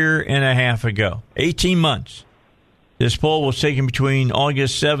year and a half ago, 18 months. This poll was taken between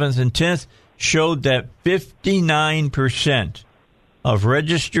August 7th and 10th, showed that 59% of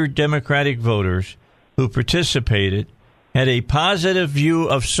registered Democratic voters who participated had a positive view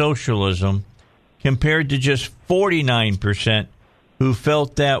of socialism compared to just 49% who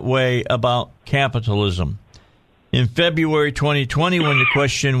felt that way about capitalism. In February 2020, when the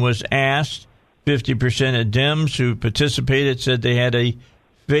question was asked, 50% of Dems who participated said they had a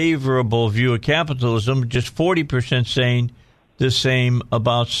favorable view of capitalism, just 40% saying the same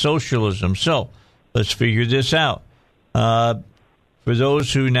about socialism. So let's figure this out. For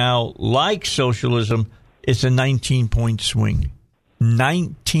those who now like socialism, it's a 19-point swing.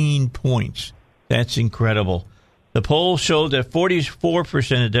 19 points. That's incredible. The poll showed that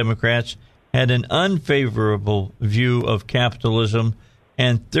 44% of Democrats had an unfavorable view of capitalism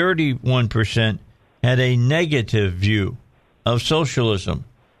and 31% had a negative view of socialism.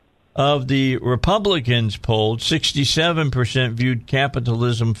 Of the Republicans polled, 67% viewed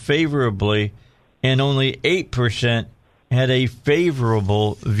capitalism favorably and only 8% had a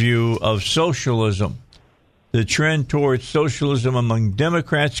favorable view of socialism. The trend towards socialism among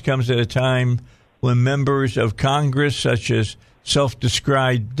Democrats comes at a time when members of Congress, such as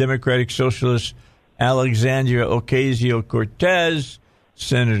self-described Democratic Socialist Alexandria Ocasio-Cortez,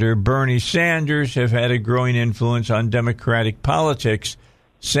 Senator Bernie Sanders, have had a growing influence on Democratic politics.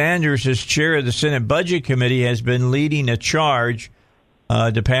 Sanders, as chair of the Senate Budget Committee, has been leading a charge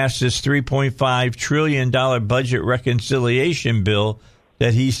to pass this $3.5 trillion budget reconciliation bill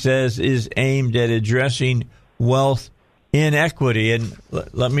that he says is aimed at addressing wealth inequity. And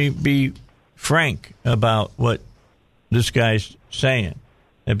let me be frank about what this guy's saying,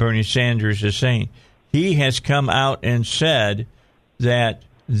 that Bernie Sanders is saying. He has come out and said that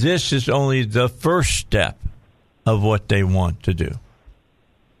this is only the first step of what they want to do.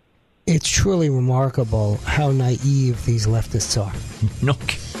 It's truly remarkable how naive these leftists are. No,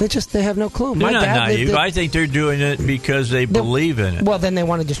 they have no clue. they're not naive. I think they're doing it because they believe in it. Well, then they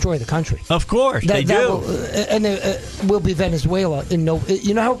want to destroy the country. Of course, they do. And will be Venezuela. You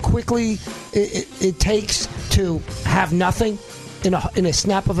know how quickly it takes to have nothing in a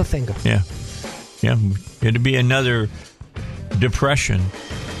snap of a finger. Yeah. It'd be another depression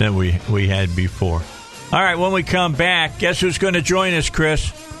that we had before. All right, when we come back, guess who's going to join us,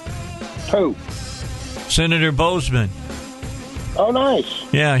 Chris? Who? Senator Bozeman. Oh,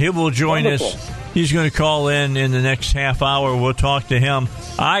 nice. Yeah, he will join us. He's going to call in the next half hour. We'll talk to him.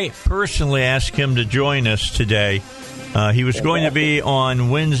 I personally asked him to join us today. He was going to be on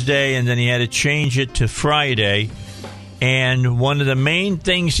Wednesday, and then he had to change it to Friday. And one of the main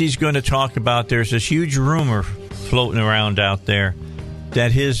things he's going to talk about, there's this huge rumor floating around out there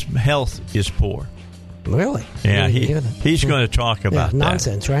that his health is poor. Really? Yeah, he's going to talk about that.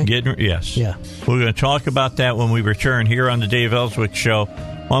 Nonsense, right? Yes. Yeah. We're going to talk about that when we return here on the Dave Elswick Show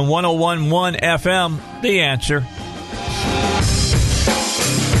on 101.1 FM, The Answer.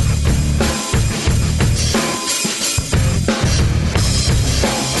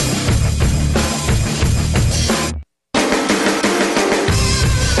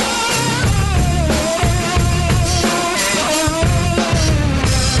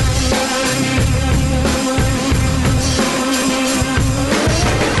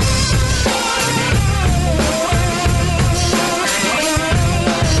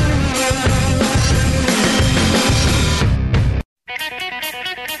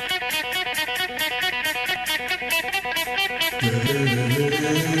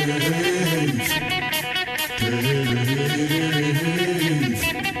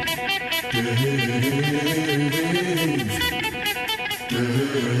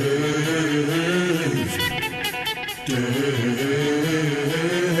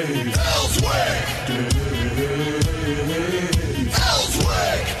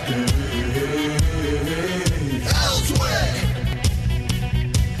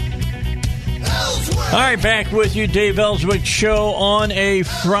 All right, back with you, Dave Elswick Show on a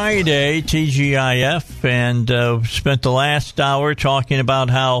Friday, TGIF, and spent the last hour talking about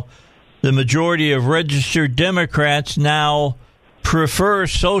how the majority of registered Democrats now prefer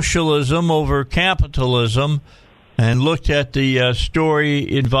socialism over capitalism, and looked at the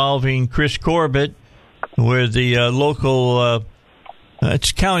story involving Chris Corbett, where the local,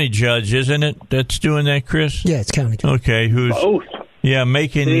 it's county judge, isn't it, that's doing that, Chris? Yeah, it's county judge. Okay, who's... Both. Yeah,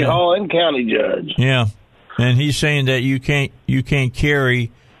 making City Hall and county judge. Yeah, and he's saying that you can't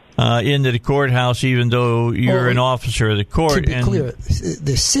carry into the courthouse even though you're an officer of the court. To be clear,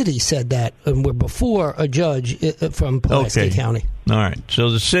 the city said that, and we're before a judge from Pulaski County. All right,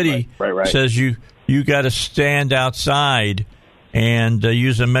 so the city says you got to stand outside and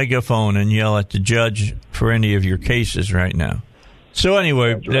use a megaphone and yell at the judge for any of your cases right now. So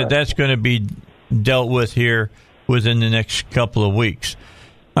anyway, that's going to be dealt with here within the next couple of weeks.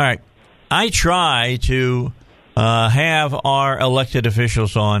 All right. I try to have our elected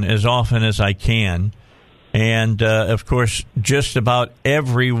officials on as often as I can. And, of course, just about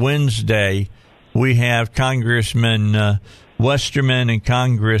every Wednesday, we have Congressman Westerman and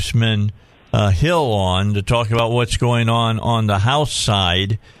Congressman Hill on to talk about what's going on the House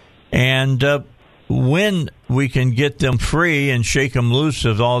side. And when we can get them free and shake them loose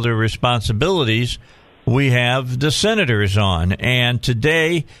of all their responsibilities, we have the senators on. And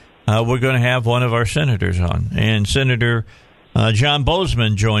today, we're going to have one of our senators on. And Senator John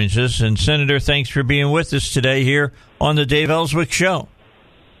Bozeman joins us. And, Senator, thanks for being with us today here on the Dave Elswick Show.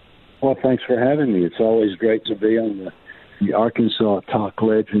 Well, thanks for having me. It's always great to be on the Arkansas Talk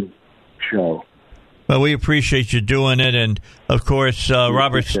Legend show. Well, we appreciate you doing it. And, of course,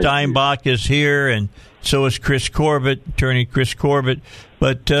 Robert Steinbach is here, and so is Chris Corbett, Attorney Chris Corbett.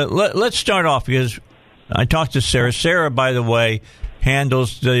 But let's start off, because I talked to Sarah. Sarah, by the way,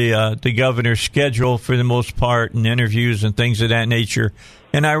 handles the governor's schedule for the most part, and interviews and things of that nature.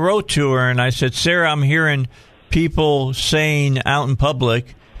 And I wrote to her, and I said, Sarah, I'm hearing people saying out in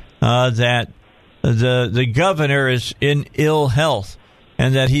public that the governor is in ill health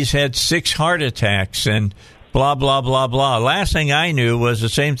and that he's had 6 heart attacks and blah, blah, blah, blah. Last thing I knew was the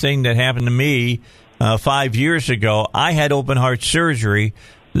same thing that happened to me 5 years ago. I had open heart surgery.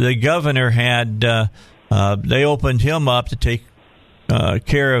 The governor they opened him up to take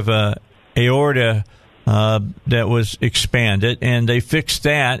care of a aorta that was expanded, and they fixed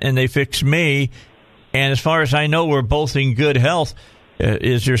that, and they fixed me. And as far as I know, we're both in good health.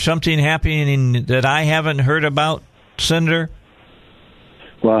 Is there something happening that I haven't heard about, Senator?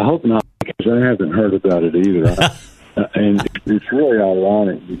 Well, I hope not, because I haven't heard about it either. And it's really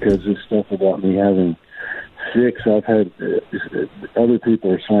ironic, because this stuff about me having 6, I've had other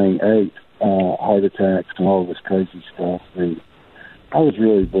people are saying 8 heart attacks and all this crazy stuff. I was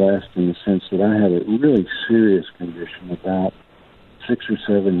really blessed in the sense that I had a really serious condition about 6 or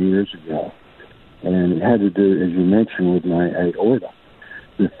 7 years ago. And it had to do, as you mentioned, with my aorta.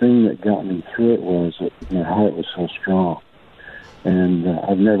 The thing that got me through it was that my heart was so strong. And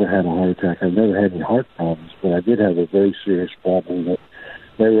I've never had a heart attack. I've never had any heart problems, but I did have a very serious problem that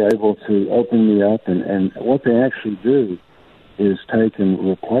they were able to open me up. And what they actually do is take and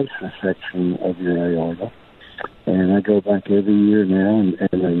replace a section of your aorta. And I go back every year now, and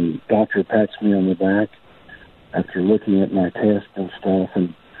the doctor pats me on the back after looking at my test and stuff.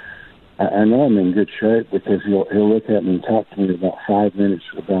 And I know I'm in good shape, because he'll look at me and talk to me about 5 minutes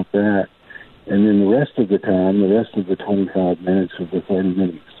about that. And then the rest of the time, the rest of the 25 minutes of the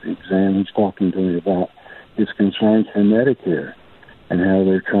 30-minute exam, he's talking to me about his concerns for Medicare and how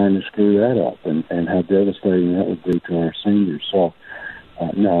they're trying to screw that up, and how devastating that would be to our seniors. So,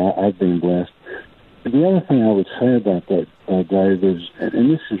 no, I've been blessed. The other thing I would say about that, Dave, is,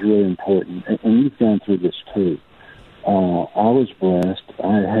 and this is really important, and you've gone through this too. I was blessed.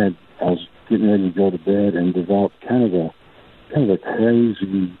 I was getting ready to go to bed and developed kind of a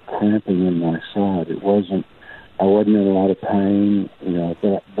crazy cramping in my side. I wasn't in a lot of pain,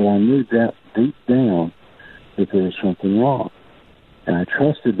 but I knew that deep down that there was something wrong. And I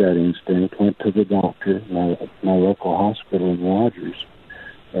trusted that instinct, went to the doctor, my local hospital in Rogers,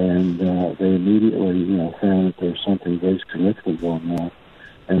 and they immediately, found that there was something very significant going on,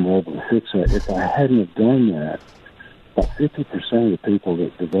 and were able to fix that. If I hadn't have done that, about 50% of the people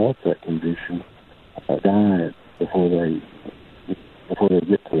that develop that condition die before they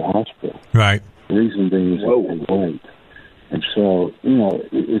get to the hospital. Right. The reason being is that they wait. And so,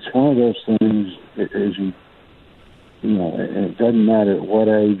 it's one of those things, and it doesn't matter at what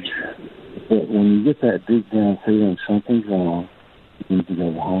age, but when you get that deep down feeling something's wrong, you need to go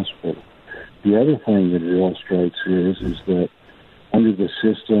to the hospital. The other thing that it illustrates is that under the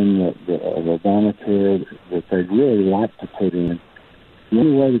system of Obamacare that they really like to put in, the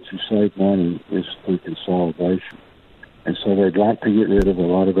only way that you save money is through consolidation. And so they'd like to get rid of a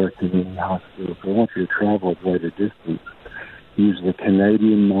lot of our community hospitals. They want you to travel a greater distance. Use the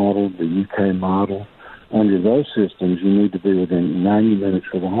Canadian model, the UK model. Under those systems, you need to be within 90 minutes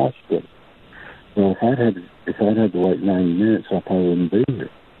of the hospital. Well, if I'd had to wait 90 minutes, I probably wouldn't be here.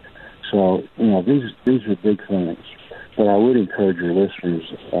 So, these are big things. But I would encourage your listeners,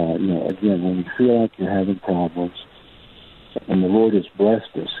 again, when you feel like you're having problems, and the Lord has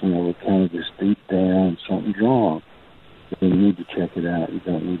blessed us, with kind of this deep down, something's wrong, then you need to check it out. You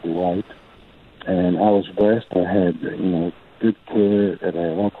don't need to wait. And I was blessed. I had, good care at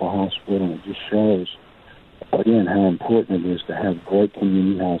a local hospital, and it just shows, again, how important it is to have great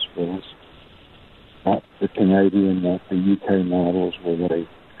community hospitals, not the Canadian, not the UK models where they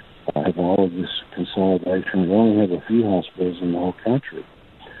have all of this consolidation. We only have a few hospitals in the whole country.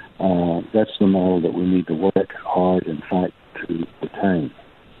 that's the model that we need to work hard and fight to attain.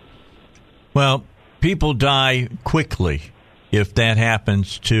 Well, people die quickly if that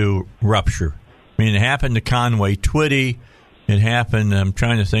happens to rupture. I mean, it happened to Conway Twitty. It happened, I'm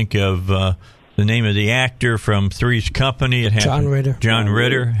trying to think of the name of the actor from Three's Company. It happened, John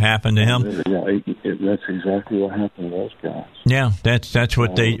Ritter happened to him. Yeah, that's exactly what happened to those guys. Yeah, that's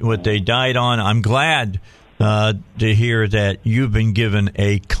what they died on. I'm glad to hear that you've been given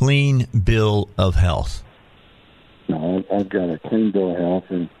a clean bill of health. No, I've got a clean bill of health,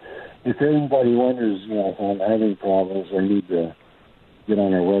 and if anybody wonders, if I'm having problems, they need to get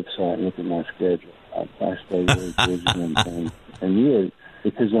on our website and look at my schedule. I stay very busy and really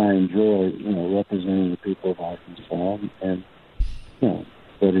because I enjoy, representing the people of Arkansas, and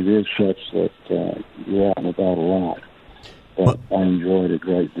but it is such that you're out and about a lot. But I enjoy it a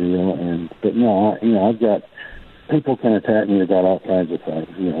great deal, but I've got people can attack me about all kinds of things.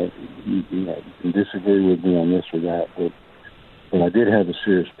 You can disagree with me on this or that, but I did have a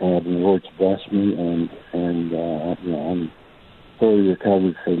serious problem. The Lord's blessed me, and I'm fully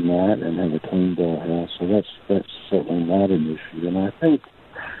recovered from that and have a clean bill of health. So that's certainly not an issue. And I think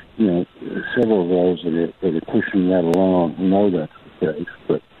several of those that are pushing that along know that's the case.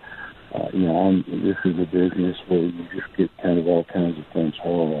 But this is a business where you just get kind of all kinds of things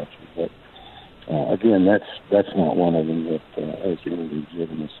hurled at you. But again, that's not one of them that has any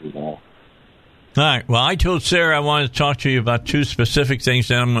legitimacy at all. All right. Well, I told Sarah I wanted to talk to you about two specific things.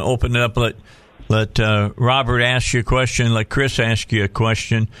 Then I'm going to open it up. Let Robert ask you a question. Let Chris ask you a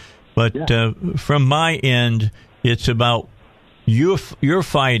question. But from my end, it's about you're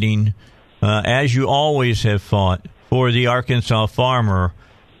fighting, as you always have fought, for the Arkansas farmer.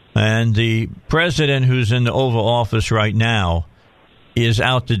 And the president who's in the Oval Office right now is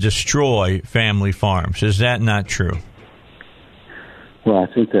out to destroy family farms. Is that not true? Well, I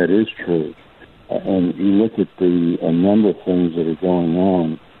think that is true. And you look at a number of things that are going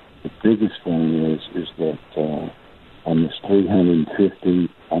on. The biggest thing is that on this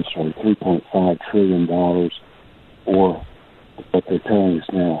 $3.5 trillion, or what they're telling us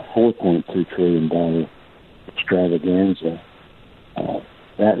now, $4.2 trillion extravaganza,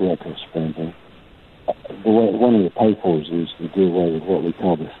 that reckless spending, one of the pay-fors is to do away with what we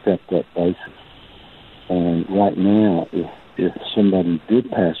call the stepped-up basis. And right now, if somebody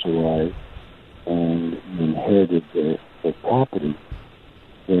did pass away and inherited the property,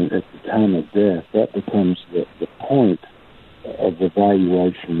 then at the time of death, that becomes the point of the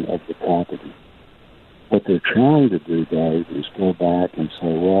valuation of the property. What they're trying to do, Dave, is go back and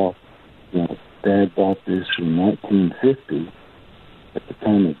say, well, Dad bought this in 1950. At the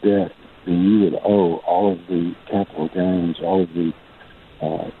time of death, then you would owe all of the capital gains, all of the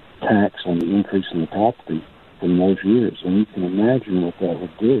tax on the increase in the property from those years. And you can imagine what that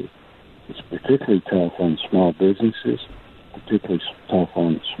would do. It's particularly tough on small businesses, particularly tough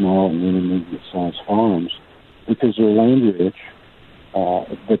on small and intermediate-sized farms, because they're land rich,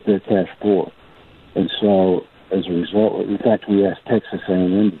 but they're cash poor. And so, as a result, in fact, we asked Texas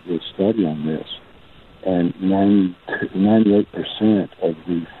A&M to do a study on this, and 98% of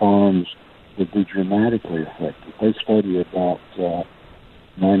the farms would be dramatically affected. They study about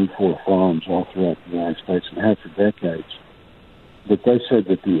 94 farms all throughout the United States and have for decades. But they said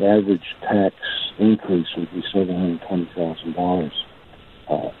that the average tax increase would be $720,000,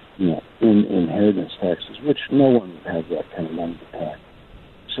 in inheritance taxes, which no one would have that kind of money to pay.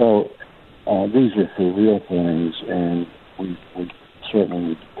 So these are for real things, and we certainly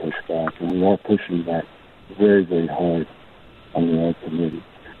need to push back, and we are pushing back very, very hard on the Ag Committee.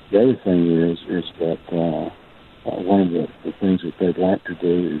 The other thing is that one of the things that they'd like to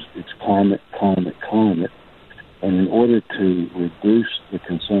do is it's climate. And in order to reduce the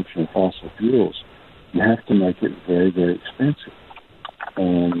consumption of fossil fuels, you have to make it very, very expensive.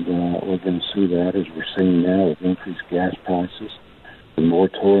 And we're going to see that, as we're seeing now, with increased gas prices, the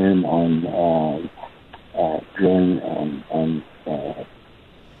moratorium on drilling on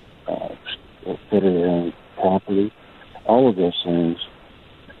federally owned property. All of those things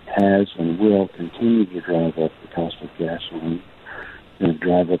has and will continue to drive up the cost of gasoline and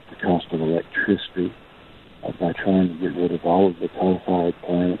drive up the cost of electricity by trying to get rid of all of the coal-fired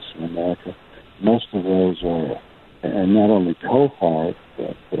plants in America. Most of those are, and not only coal-fired,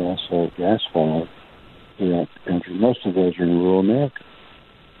 but also gas-fired throughout the country. Most of those are in rural America.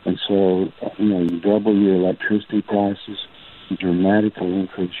 And so, you double your electricity prices, you dramatically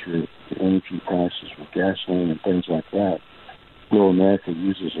increase your energy prices with gasoline and things like that. Rural America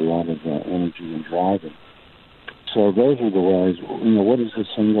uses a lot of energy in driving. So those are the ways, what does a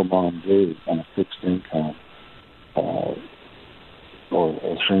single mom do on a fixed income? or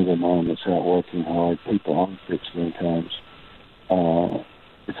a single mom that's out working hard, people on fixed incomes,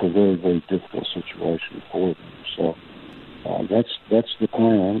 it's a very, very difficult situation for them. So that's the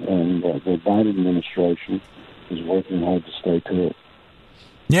plan, and the Biden administration is working hard to stay to it.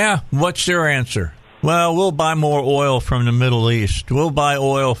 Yeah, what's their answer? Well, we'll buy more oil from the Middle East. We'll buy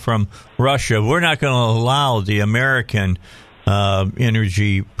oil from Russia. We're not going to allow the American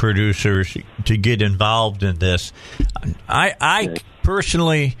energy producers to get involved in this. I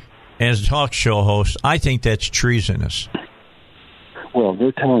personally, as a talk show host, I think that's treasonous. Well,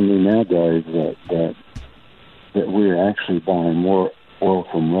 they're telling me nowadays that we're actually buying more oil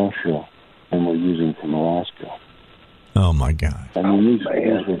from Russia than we're using from Alaska. Oh, my God. I mean, these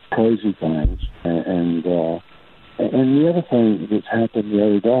are crazy things. And the other thing that's happened the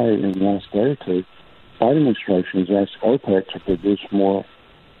other day in the last day or two, the Biden administration has asked OPEC to produce more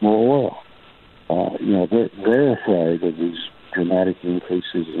oil. They're afraid of these dramatic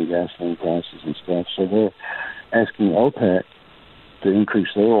increases in gasoline prices and stuff, so they're asking OPEC to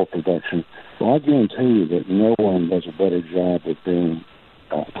increase their oil production. Well, I guarantee you that no one does a better job of being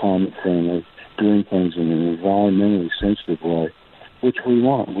climate friendly, doing things in an environmentally sensitive way, which we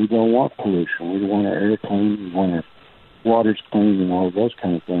want. We don't want pollution. We don't want our air clean. We want our waters clean and all of those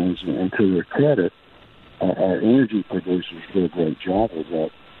kind of things. And to their credit, our energy producers do a great job of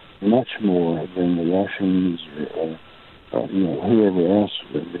that, much more than the Russians or whoever else,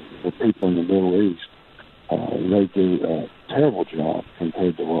 the people in the Middle East. They do a terrible job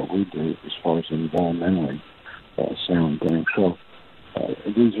compared to what we do as far as environmentally sound things. So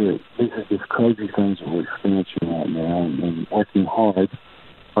these are just crazy things that we're experiencing right now, and working hard.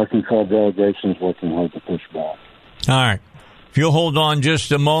 Arkansas delegation is working hard to push back. All right. If you'll hold on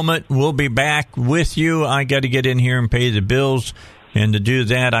just a moment, we'll be back with you. I got to get in here and pay the bills. And to do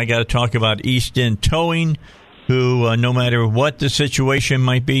that, I got to talk about East End Towing, who, no matter what the situation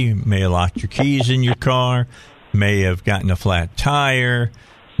might be, may have locked your keys in your car, may have gotten a flat tire,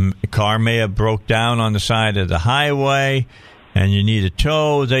 the car may have broke down on the side of the highway, and you need a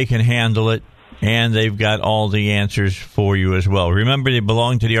tow. They can handle it, and they've got all the answers for you as well. Remember, they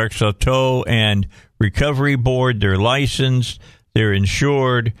belong to the Arkansas Tow and Recovery Board. They're licensed, they're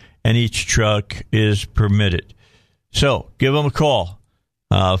insured, and each truck is permitted. So give them a call.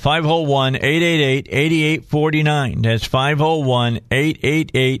 501-888-8849. That's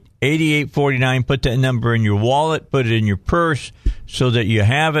 501-888-8849. Put that number in your wallet, put it in your purse so that you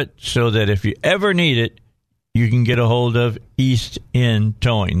have it, so that if you ever need it, you can get a hold of East End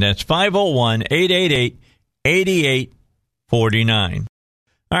Towing. That's 501-888-8849.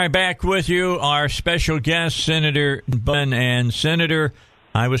 All right, back with you, our special guest, Senator Bun. And Senator,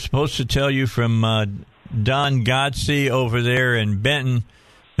 I was supposed to tell you from Don Godsey over there in Benton,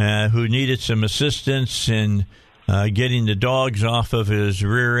 who needed some assistance in getting the dogs off of his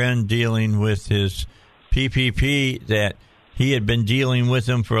rear end, dealing with his PPP, that he had been dealing with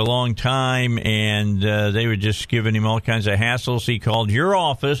them for a long time, and they were just giving him all kinds of hassles. He called your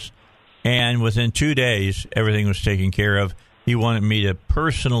office, and within 2 days, everything was taken care of. He wanted me to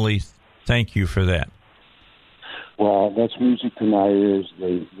personally thank you for that. Well, that's music to my ears.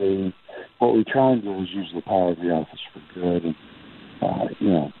 What we try and do is use the power of the office for good. And,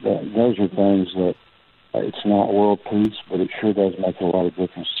 those are things that it's not world peace, but it sure does make a lot of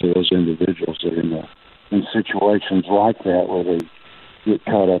difference to those individuals that are in situations like that where they get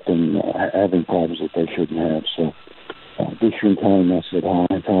caught up in having problems that they shouldn't have. So be sure and tell him I said hi,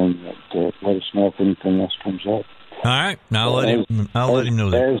 and tell him that let us know if anything else comes up. All right. Now I'll let him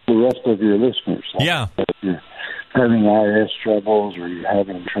know that. As the rest of your listeners. Yeah. If you're having IRS troubles, or you're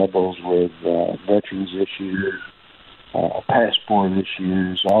having troubles with veterans issues, passport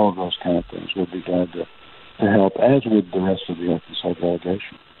issues, all of those kind of things, we'll be glad to help, as with the rest of the Arkansas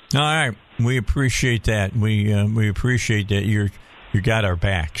delegation. All right. We appreciate that. We appreciate that you got our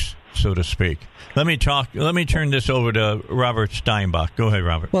backs, so to speak. Let me turn this over to Robert Steinbach. Go ahead,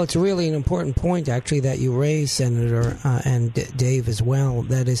 Robert. Well, it's really an important point, actually, that you raised, Senator, and Dave as well.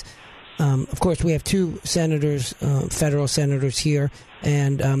 That is, of course, we have two senators, federal senators here,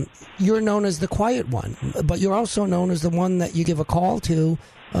 and you're known as the quiet one, but you're also known as the one that you give a call to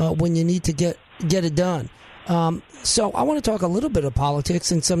when you need to get it done. So I want to talk a little bit of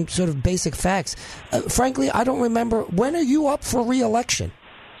politics and some sort of basic facts. Frankly, I don't remember. When are you up for re-election?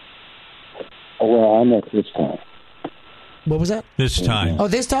 Well, I'm up this time. What was that? This time. Oh,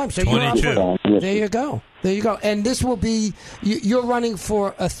 this time. So 22. You're up for, there you go. There you go. And this will be, you're running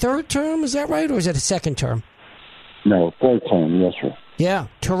for a third term, is that right? Or is it a second term? No, third term, yes, sir. Yeah,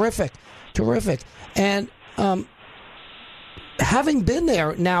 terrific. And having been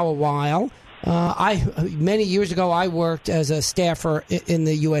there now a while, Many years ago, I worked as a staffer in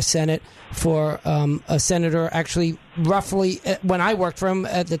the U.S. Senate for a senator, actually roughly, when I worked for him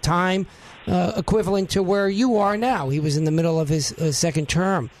at the time, equivalent to where you are now. He was in the middle of his second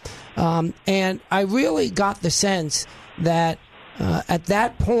term. And I really got the sense that at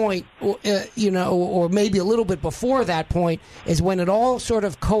that point, or maybe a little bit before that point, is when it all sort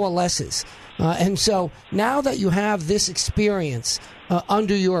of coalesces. And so now that you have this experience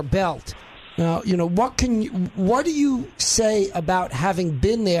under your belt, what do you say about having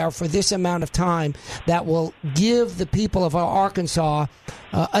been there for this amount of time that will give the people of Arkansas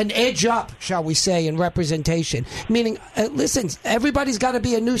an edge up, shall we say, in representation? Meaning, listen, everybody's got to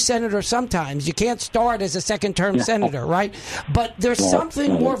be a new senator sometimes. You can't start as a second-term senator, right? But there's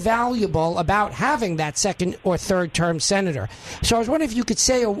something more valuable about having that second or third-term senator. So I was wondering if you could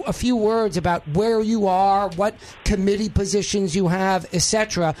say a few words about where you are, what committee positions you have,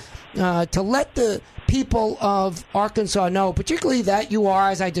 etc., to let the people of Arkansas know, particularly that you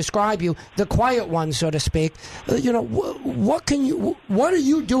are, as I describe you, the quiet one, so to speak. What are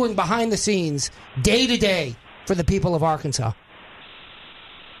you doing behind the scenes, day to day, for the people of Arkansas?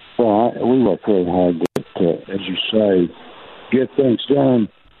 Well, we work very hard to, as you say, get things done.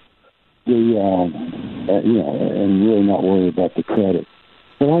 And really not worry about the credit.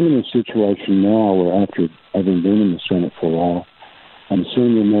 But I'm in a situation now where, after having been in the Senate for a while, I'm a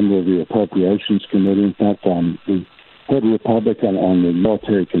senior member of the Appropriations Committee. In fact, I'm the head Republican on the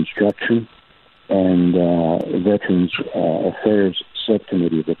Military Construction and Veterans Affairs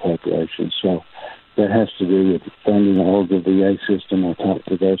Subcommittee of Appropriations. So that has to do with funding all of the VA system. I talk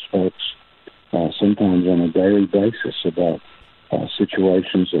to those folks sometimes on a daily basis about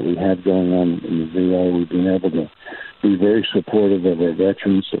situations that we have going on in the VA. We've been able to be very supportive of our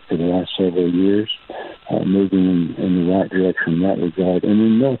veterans for the last several years, moving in the right direction in that regard. And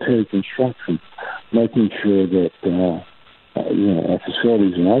in military construction, making sure that our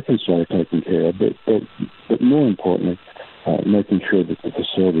facilities in Arkansas are taken care of, but more importantly, making sure that the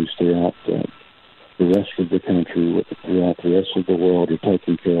facilities throughout the rest of the country, throughout the rest of the world, are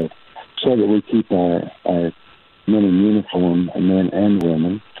taken care of, so that we keep our men in uniform, men and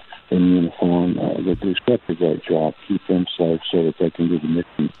women in uniform, that do such a great job, keep them safe so that they can do the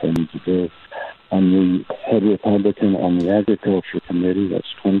mission that they need to do. I'm the head Republican on the Agriculture Committee.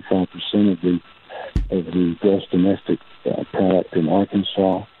 That's 25% of the gross domestic product in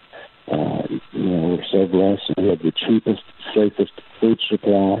Arkansas. We're so blessed. We have the cheapest, safest food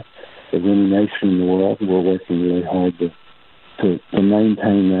supply of any nation in the world. We're working really hard to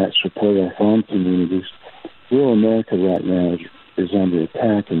maintain that, support our farm communities. Rural America right now is under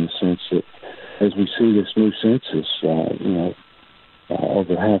attack, in the sense that, as we see this new census,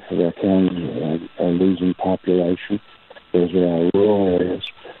 over half of our counties are losing population. Those are our rural areas.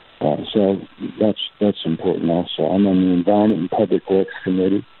 So that's important also. I'm on the Environment and Public Works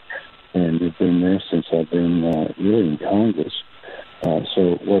Committee, and we've been there since I've been really in Congress.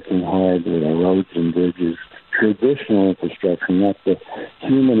 So working hard with our roads and bridges, traditional infrastructure, not the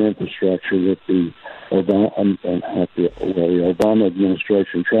human infrastructure that the Obama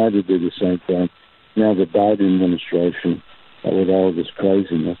administration tried to do the same thing. Now the Biden administration, with all of this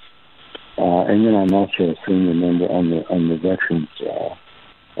craziness. And then I'm also a senior member on the Veterans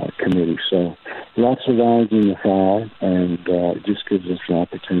Committee. So lots of irons in the fire, and it just gives us an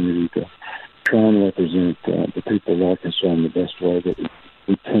opportunity to try and represent the people of Arkansas in the best way that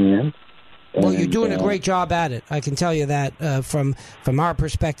we can. Well, you're doing a great job at it. I can tell you that from our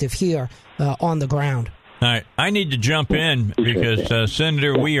perspective here on the ground. All right. I need to jump in because,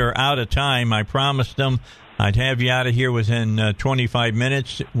 Senator, we are out of time. I promised them I'd have you out of here within 25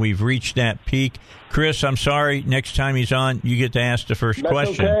 minutes. We've reached that peak. Chris, I'm sorry. Next time he's on, you get to ask the first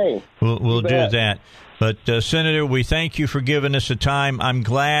question. Okay. We'll do that. But, Senator, we thank you for giving us the time. I'm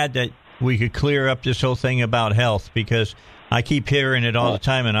glad that we could clear up this whole thing about health, because I keep hearing it all the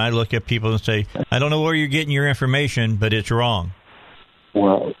time, and I look at people and say, I don't know where you're getting your information, but it's wrong.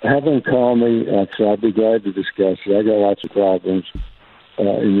 Well, have them call me. I'd be glad to discuss it. I got lots of problems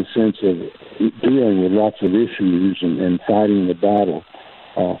in the sense of dealing with lots of issues and fighting the battle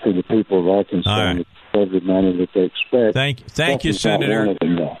for the people of Arkansas and the COVID money that they expect. Thank you, Senator.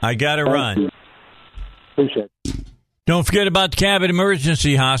 I got to run. You. Appreciate it. Don't forget about the Cabot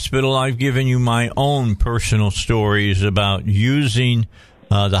Emergency Hospital. I've given you my own personal stories about using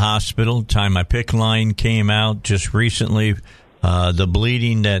the hospital. Time my PICC line came out just recently, the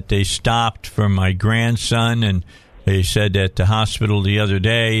bleeding that they stopped from my grandson, and they said at the hospital the other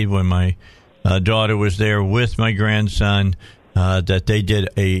day when my daughter was there with my grandson that they did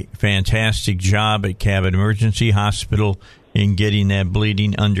a fantastic job at Cabot Emergency Hospital in getting that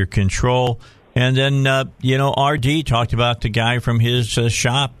bleeding under control. And then, RD talked about the guy from his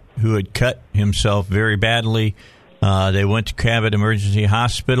shop who had cut himself very badly. They went to Cabot Emergency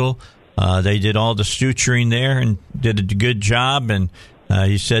Hospital. They did all the suturing there and did a good job. And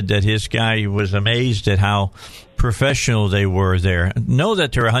he said that his guy was amazed at how professional they were there. Know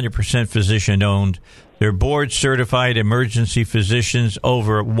that they're 100% physician-owned. They're board-certified emergency physicians,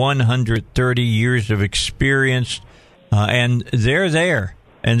 over 130 years of experience. And they're there.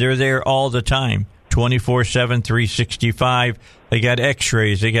 And they're there all the time, 24/7, 365. They got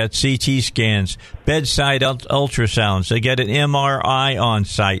x-rays. They got CT scans, bedside ultrasounds. They got an MRI on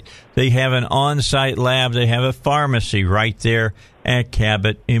site. They have an on-site lab. They have a pharmacy right there at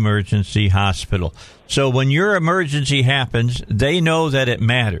Cabot Emergency Hospital. So when your emergency happens, they know that it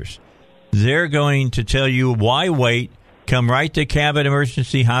matters. They're going to tell you why wait. Come right to Cabot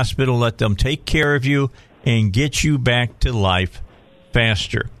Emergency Hospital. Let them take care of you and get you back to life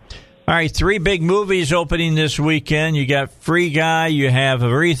faster. All right, 3 big movies opening this weekend. You got Free Guy, you have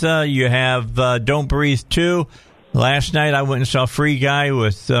Aretha, you have Don't Breathe 2. Last night I went and saw Free Guy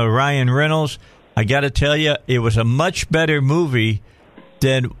with Ryan Reynolds. I got to tell you, it was a much better movie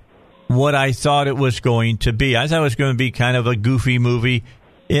than what I thought it was going to be. I thought it was going to be kind of a goofy movie,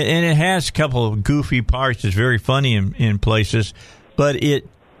 and it has a couple of goofy parts. It's very funny in places, but it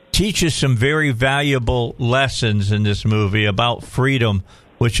teaches some very valuable lessons in this movie about freedom,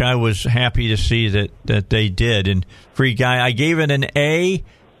 which I was happy to see that they did. And Free Guy, I gave it an A.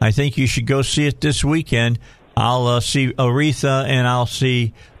 I think you should go see it this weekend. I'll see Aretha, and I'll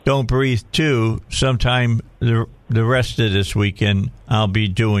see Don't Breathe 2 sometime the rest of this weekend. I'll be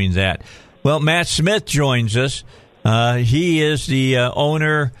doing that. Well, Matt Smith joins us. He is the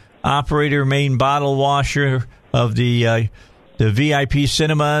owner, operator, main bottle washer of the VIP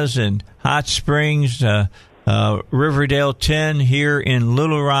Cinemas in Hot Springs, Riverdale 10 here in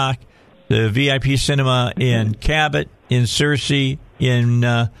Little Rock, the VIP Cinema in Cabot, in Searcy, in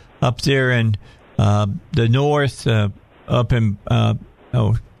up there in the north, up in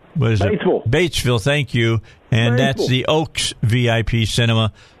what is Batesville. it? Batesville, thank you. And that's the Oaks VIP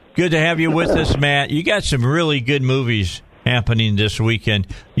Cinema. Good to have you with us, Matt. You got some really good movies happening this weekend.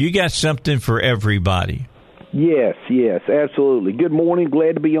 You got something for everybody. Yes, absolutely. Good morning.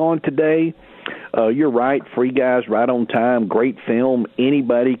 Glad to be on today. You're right. Free Guy's right on time. Great film.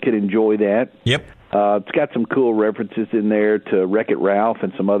 Anybody could enjoy that. Yep. It's got some cool references in there to Wreck-It Ralph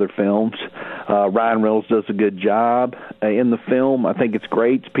and some other films. Ryan Reynolds does a good job in the film. I think it's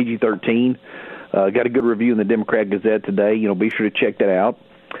great. It's PG-13. Got a good review in the Democrat Gazette today. Be sure to check that out.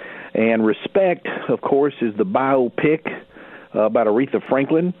 And Respect, of course, is the biopic about Aretha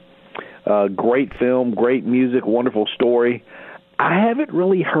Franklin. Great film, great music, wonderful story. I haven't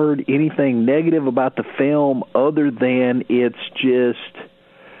really heard anything negative about the film other than it's just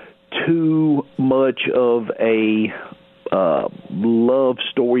too much of a love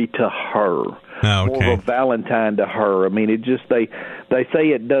story to her. Oh, okay. More of a Valentine to her. I mean, it just they say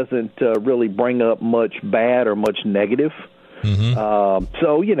it doesn't really bring up much bad or much negative. Mm-hmm.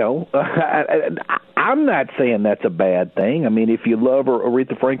 So, I'm not saying that's a bad thing. I mean, if you love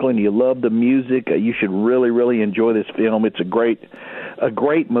Aretha Franklin, you love the music, you should really, really enjoy this film. It's a great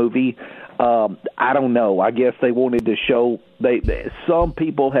movie. I don't know. I guess they wanted to show some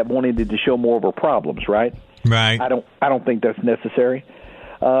people have wanted to show more of her problems, right? Right. I don't think that's necessary.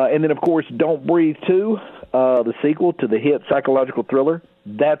 And then, of course, Don't Breathe 2, the sequel to the hit psychological thriller.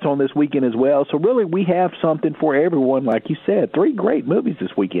 That's on this weekend as well. So really, we have something for everyone, like you said. 3 great movies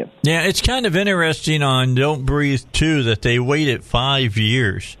this weekend. Yeah, it's kind of interesting on Don't Breathe 2 that they waited 5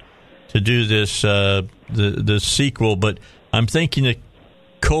 years to do this the sequel, but I'm thinking that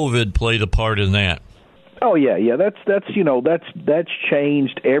COVID played a part in that. Oh yeah. That's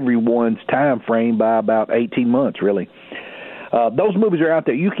changed everyone's time frame by about 18 months, really. Those movies are out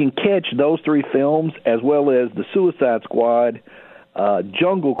there. You can catch those 3 films as well as The Suicide Squad,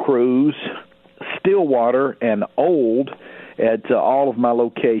 Jungle Cruise, Stillwater, and Old at all of my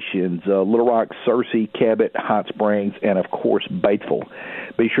locations, Little Rock, Searcy, Cabot, Hot Springs, and, of course, Batesville.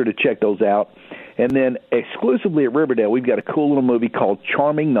 Be sure to check those out. And then exclusively at Riverdale, we've got a cool little movie called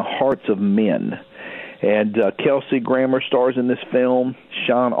Charming the Hearts of Men. And Kelsey Grammer stars in this film.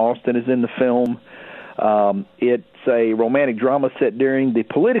 Sean Austin is in the film. It's a romantic drama set during the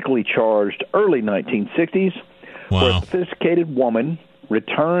politically charged early 1960s. Wow. Where a sophisticated woman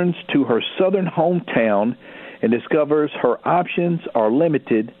returns to her southern hometown and discovers her options are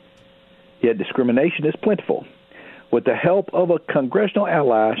limited, yet discrimination is plentiful. With the help of a congressional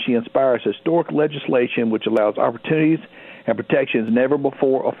ally, she inspires historic legislation which allows opportunities and protections never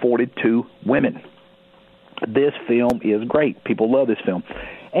before afforded to women. This film is great. People love this film.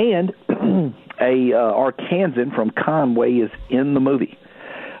 And a Arkansan from Conway is in the movie.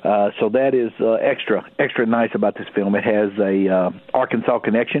 So that is extra nice about this film. It has a Arkansas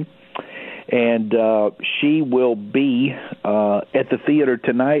connection. And she will be at the theater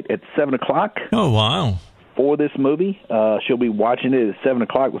tonight at 7 o'clock. Oh, wow. For this movie. She'll be watching it at 7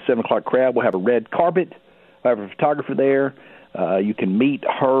 o'clock with 7 o'clock crowd. We'll have a red carpet. We'll have a photographer there. You can meet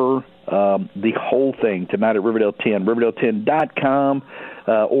her, the whole thing, tonight at Riverdale 10, Riverdale10.com,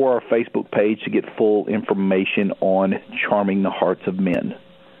 or our Facebook page to get full information on Charming the Hearts of Men.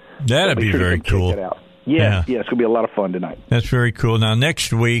 That'd be very cool. Check that out. Yeah, it's going to be a lot of fun tonight. That's very cool. Now,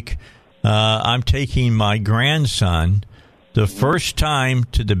 next week, I'm taking my grandson the first time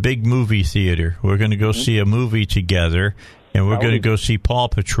to the big movie theater. We're going to go see a movie together, and we're going to go see Paw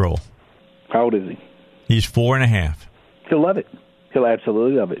Patrol. How old is he? He's 4.5. He'll love it. He'll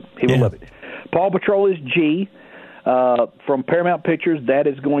absolutely love it. He will love it. Paw Patrol is G. From Paramount Pictures, that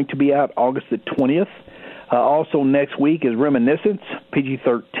is going to be out August the 20th. Also next week is Reminiscence,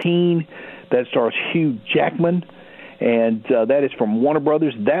 PG-13. That stars Hugh Jackman, and that is from Warner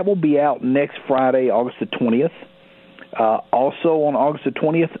Brothers. That will be out next Friday, August the 20th. Also on August the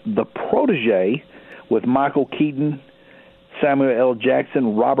 20th, The Protege with Michael Keaton, Samuel L.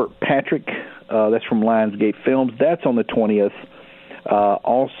 Jackson, Robert Patrick. That's from Lionsgate Films. That's on the 20th.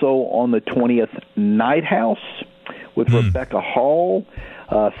 Also on the 20th, Night House with Rebecca Hall,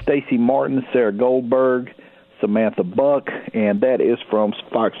 Stacey Martin, Sarah Goldberg, Samantha Buck, and that is from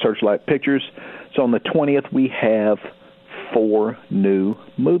Fox Searchlight Pictures. So on the 20th, we have 4 new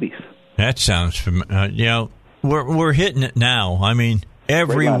movies. That sounds familiar. We're hitting it now. I mean,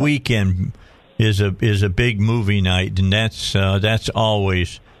 every weekend is a big movie night, and that's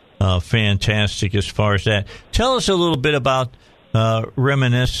always fantastic as far as that. Tell us a little bit about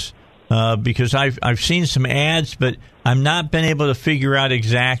Reminisce, because I've seen some ads, but I've not been able to figure out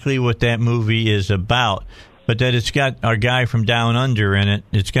exactly what that movie is about. But that it's got our guy from Down Under in it,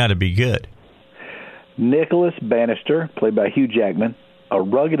 it's got to be good. Nicholas Bannister, played by Hugh Jackman, a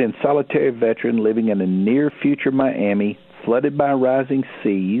rugged and solitary veteran living in a near-future Miami, flooded by rising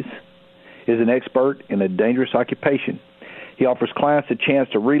seas, is an expert in a dangerous occupation. He offers clients a chance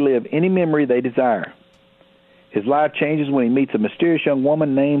to relive any memory they desire. His life changes when he meets a mysterious young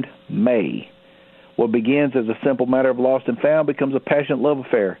woman named May. What begins as a simple matter of lost and found becomes a passionate love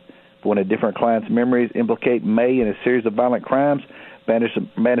affair. But when a different client's memories implicate May in a series of violent crimes,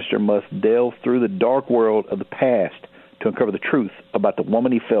 Bannister must delve through the dark world of the past to uncover the truth about the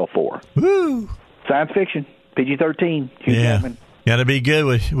woman he fell for. Woo! Science fiction, PG-13, Hugh Jackman. Got to be good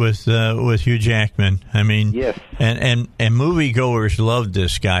with Hugh Jackman. I mean, yes. And moviegoers love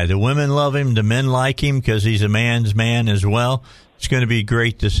this guy. The women love him. The men like him because he's a man's man as well. It's going to be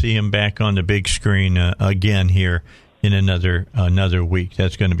great to see him back on the big screen again here in another week.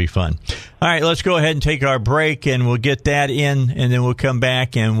 That's going to be fun. All right, let's go ahead and take our break, and we'll get that in, and then we'll come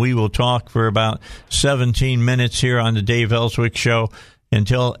back, and we will talk for about 17 minutes here on the Dave Elswick Show and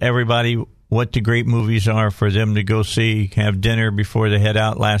tell everybody what the great movies are for them to go see, have dinner before they head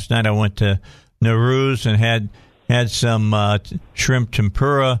out. Last night I went to Naru's and had some shrimp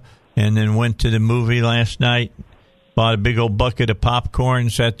tempura, and then went to the movie last night, bought a big old bucket of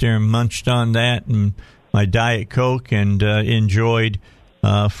popcorn, sat there and munched on that, and my Diet Coke, and enjoyed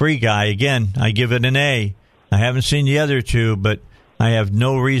Free Guy. Again, I give it an A. I haven't seen the other two, but I have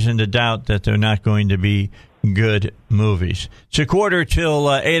no reason to doubt that they're not going to be good movies. It's a quarter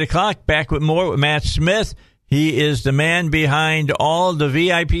till 8 o'clock. Back with more with Matt Smith. He is the man behind all the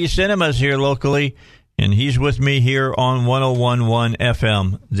VIP cinemas here locally, and he's with me here on 101.1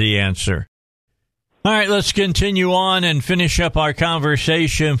 FM, The Answer. All right, let's continue on and finish up our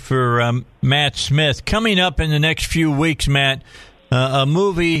conversation for Matt Smith. Coming up in the next few weeks, Matt, a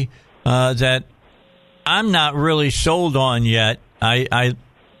movie that I'm not really sold on yet. I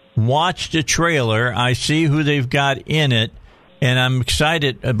watched the trailer. I see who they've got in it, and I'm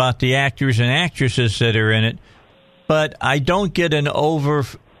excited about the actors and actresses that are in it. But I don't get an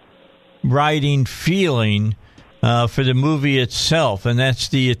overriding feeling for the movie itself, and that's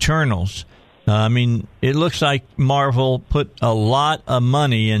The Eternals. I mean, it looks like Marvel put a lot of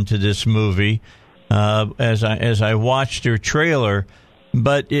money into this movie as I watched their trailer.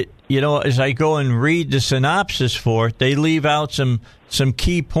 But as I go and read the synopsis for it, they leave out some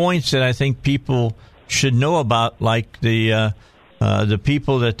key points that I think people should know about, like the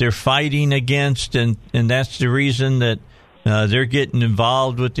people that they're fighting against, and that's the reason that they're getting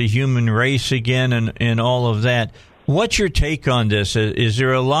involved with the human race again, and all of that. What's your take on this? Is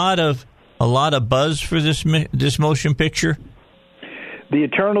there a lot of buzz for this motion picture? The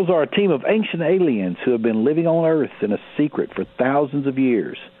Eternals are a team of ancient aliens who have been living on Earth in a secret for thousands of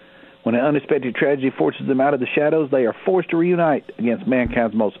years. When an unexpected tragedy forces them out of the shadows, they are forced to reunite against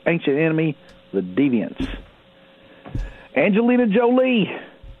mankind's most ancient enemy, the Deviants. Angelina Jolie,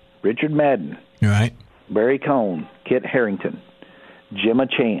 Richard Madden, Right. Barry Cohn, Kit Harington, Gemma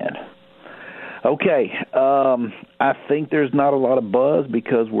Chan. Okay, I think there's not a lot of buzz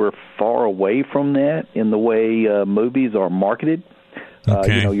because we're far away from that in the way movies are marketed.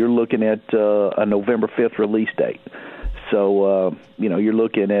 Okay. You're looking at a November 5th release date. So, you're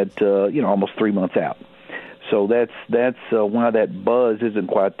looking at, almost 3 months out. So that's why that buzz isn't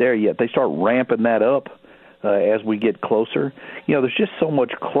quite there yet. They start ramping that up as we get closer. There's just so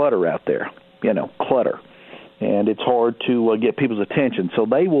much clutter out there, clutter. And it's hard to get people's attention. So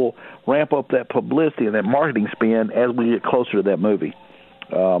they will ramp up that publicity and that marketing spend as we get closer to that movie.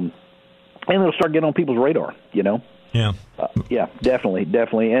 And it'll start getting on people's radar, Yeah. Yeah, definitely.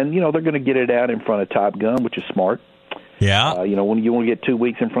 And, they're going to get it out in front of Top Gun, which is smart. Yeah. When you want to get 2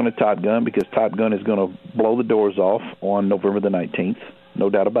 weeks in front of Top Gun because Top Gun is going to blow the doors off on November the 19th.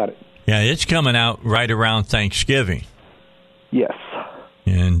 No doubt about it. Yeah, it's coming out right around Thanksgiving. Yes.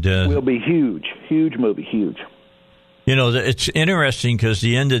 And will be huge movie, huge. It's interesting because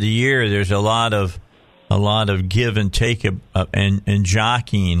the end of the year, there's a lot of give and take and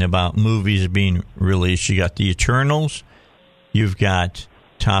jockeying about movies being released. You got the Eternals, you've got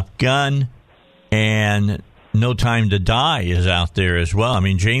Top Gun, and No Time to Die is out there as well. I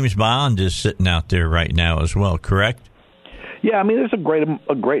mean, James Bond is sitting out there right now as well. Correct? Yeah, I mean, there's some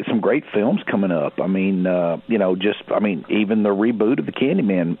great films coming up. I mean, even the reboot of the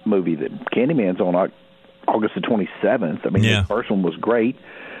Candyman movie. That Candyman's on August the 27th. I mean, The first one was great.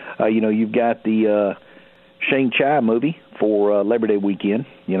 You've got the Shang-Chi movie for Labor Day weekend.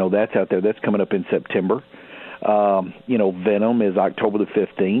 That's out there. That's coming up in September. Venom is October the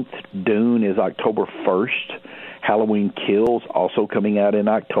 15th. Dune is October 1st. Halloween Kills also coming out in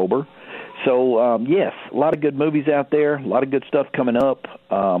October. So, yes, a lot of good movies out there, a lot of good stuff coming up.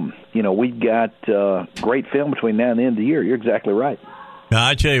 We've got great film between now and the end of the year. You're exactly right. Now,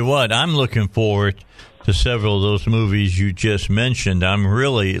 I tell you what, I'm looking forward to several of those movies you just mentioned. I'm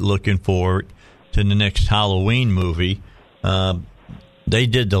really looking forward to the next Halloween movie. They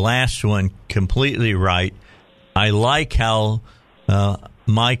did the last one completely right. I like how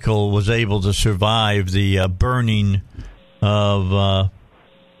Michael was able to survive the burning of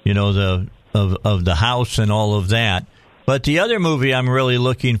the house and all of that. But the other movie I'm really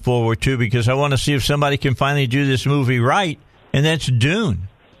looking forward to because I want to see if somebody can finally do this movie right, and that's Dune.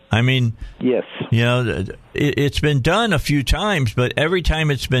 I mean, yes, it's been done a few times, but every time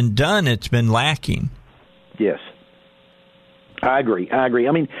it's been done, it's been lacking. Yes. I agree. I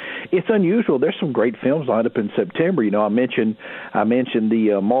mean, it's unusual. There's some great films lined up in September. I mentioned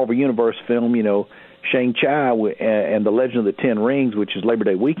the Marvel Universe film, Shang-Chi and The Legend of the Ten Rings, which is Labor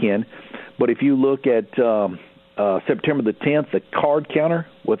Day weekend. But if you look at September the 10th, The Card Counter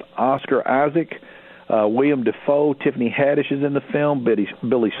with Oscar Isaac, William Dafoe, Tiffany Haddish is in the film,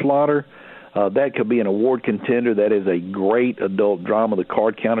 Billy Slaughter. That could be an award contender. That is a great adult drama, The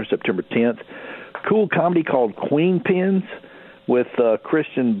Card Counter, September 10th. Cool comedy called Queen Pins with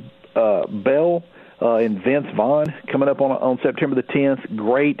Christian Bell and Vince Vaughn coming up on September the 10th.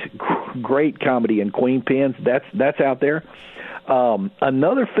 Great comedy in Queen Pins. That's out there.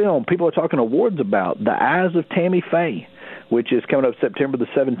 Another film people are talking awards about, The Eyes of Tammy Faye, which is coming up September the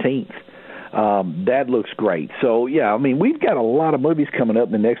 17th. That looks great. So, yeah, I mean, we've got a lot of movies coming up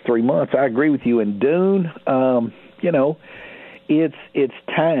in the next 3 months. I agree with you. And Dune, it's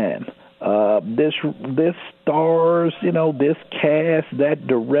time. This stars, this cast, that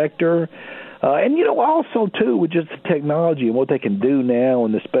director, and also too with just the technology and what they can do now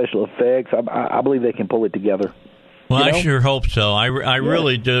and the special effects. I believe they can pull it together. Well, I sure hope so. I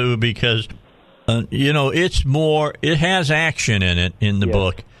really do because it's more. It has action in it in the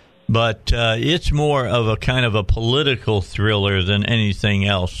book, but it's more of a kind of a political thriller than anything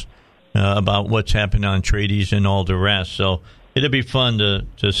else about what's happened on treaties and all the rest. So. It'll be fun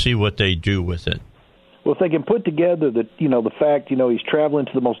to see what they do with it. Well, if they can put together the fact, he's traveling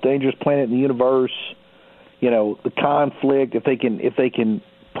to the most dangerous planet in the universe, the conflict, if they can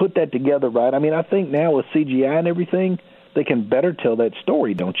put that together right. I mean, I think now with CGI and everything, they can better tell that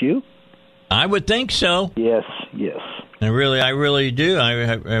story, don't you? I would think so. Yes. I really do.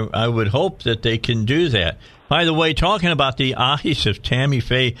 I would hope that they can do that. By the way, talking about the eyes of Tammy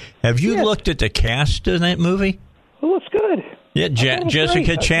Faye, have you looked at the cast of that movie? Well, it's good. Yeah,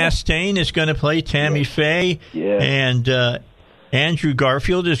 Jessica Chastain is going to play Tammy Faye, and Andrew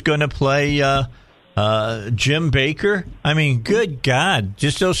Garfield is going to play Jim Baker. I mean, good God,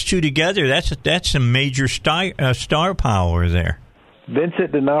 just those two together. That's some major star power there.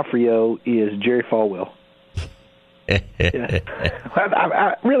 Vincent D'Onofrio is Jerry Falwell. Yeah.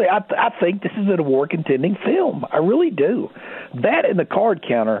 I think this is an award-contending film. I really do. That and The Card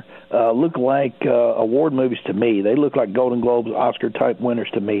Counter look like award movies to me. They look like Golden Globes, Oscar-type winners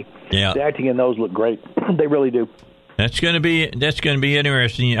to me. Yeah. The acting in those look great. They really do. That's going to be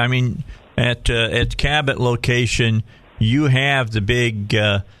interesting. I mean, at Cabot location, you have the big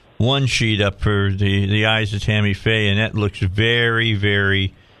one sheet up for the Eyes of Tammy Faye, and that looks very,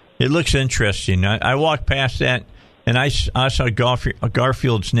 very. It looks interesting. I walked past that. And I saw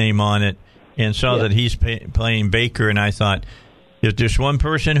Garfield's name on it and saw that he's playing Baker, and I thought, if there's one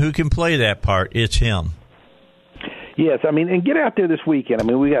person who can play that part, it's him. Yes, I mean, and get out there this weekend. I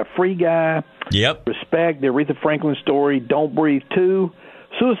mean, we got Free Guy, Respect, the Aretha Franklin Story, Don't Breathe 2,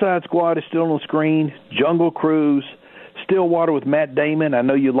 Suicide Squad is still on the screen, Jungle Cruise, Stillwater with Matt Damon. I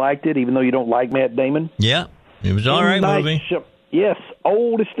know you liked it, even though you don't like Matt Damon. Yeah, it was all right movie. Yes,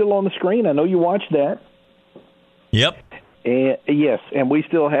 Old is still on the screen. I know you watched that. Yep. And yes, and we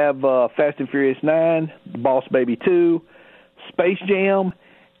still have Fast and Furious 9, Boss Baby 2, Space Jam,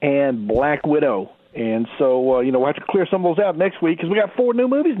 and Black Widow. And so, we'll have to clear some of those out next week because we got 4 new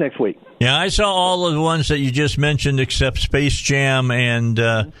movies next week. Yeah, I saw all of the ones that you just mentioned except Space Jam and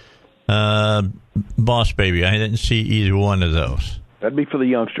Boss Baby. I didn't see either one of those. That'd be for the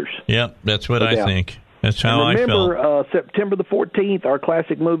youngsters. Yep, that's what I think. That's how I felt. Remember, September the 14th, our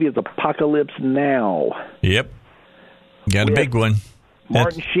classic movie is Apocalypse Now. Yep. Got a big one.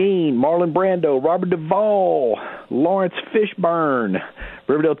 Martin Sheen, Marlon Brando, Robert Duvall, Lawrence Fishburne.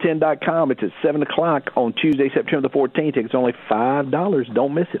 Riverdale10.com. It's at 7 o'clock on Tuesday, September the 14th. It's only $5.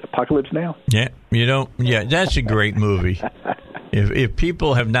 Don't miss it. Apocalypse Now. Yeah, you don't. Yeah, that's a great movie. If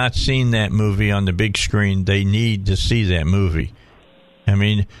people have not seen that movie on the big screen, they need to see that movie. I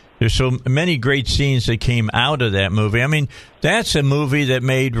mean, there's so many great scenes that came out of that movie. I mean, that's a movie that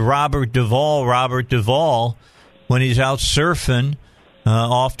made Robert Duvall when he's out surfing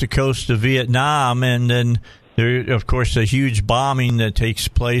off the coast of Vietnam, and then there, of course, a huge bombing that takes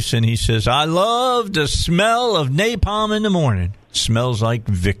place, and he says, "I love the smell of napalm in the morning. It smells like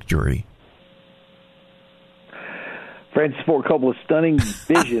victory." Francis Ford Coppola's stunning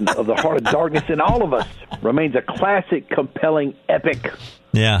vision of the heart of darkness in all of us remains a classic, compelling epic.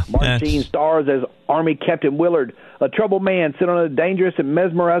 Yeah, Martin Sheen stars as Army Captain Willard, a troubled man sent on a dangerous and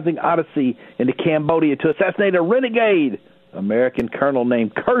mesmerizing odyssey into Cambodia to assassinate a renegade American colonel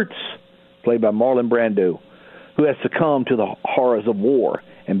named Kurtz, played by Marlon Brando, who has succumbed to the horrors of war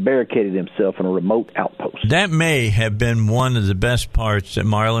and barricaded himself in a remote outpost. That may have been one of the best parts that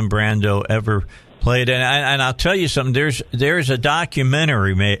Marlon Brando ever played. And I'll tell you something, there's a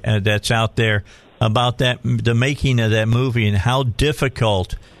documentary that's out there about the making of that movie and how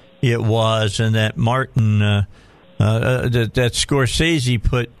difficult it was, and that that Scorsese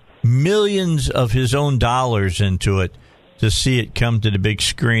put millions of his own dollars into it to see it come to the big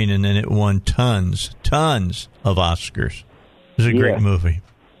screen, and then it won tons of Oscars. It's a great movie.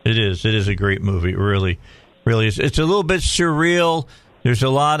 It is a great movie. It really is. It's a little bit surreal. There's a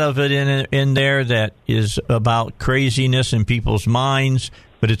lot of it in there that is about craziness in people's minds,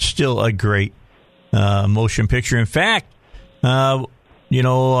 but it's still a great motion picture. In fact, Han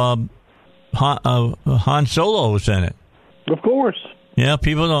Solo was in it. Of course. Yeah,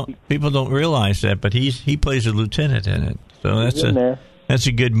 people don't realize that, but he plays a lieutenant in it. So that's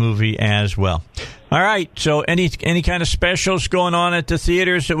a good movie as well. All right. So any kind of specials going on at the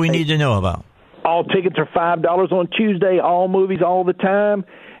theaters that we need to know about? All tickets are $5 on Tuesday. All movies all the time.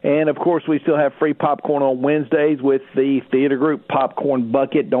 And, of course, we still have free popcorn on Wednesdays with the theater group Popcorn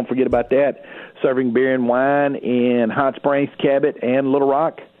Bucket. Don't forget about that. Serving beer and wine in Hot Springs, Cabot, and Little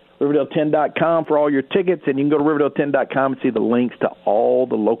Rock. Riverdale10.com for all your tickets. And you can go to Riverdale10.com and see the links to all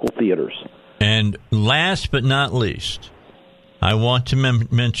the local theaters. And last but not least, I want to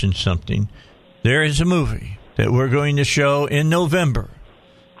mention something. There is a movie that we're going to show in November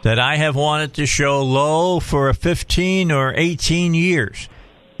that I have wanted to show for 15 or 18 years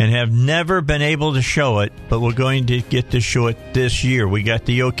and have never been able to show it, but we're going to get to show it this year. We got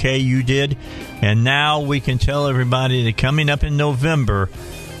the okay, you did, and now we can tell everybody that coming up in November,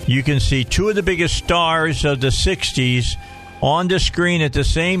 you can see two of the biggest stars of the 60s on the screen at the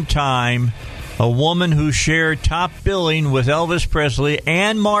same time. A woman who shared top billing with Elvis Presley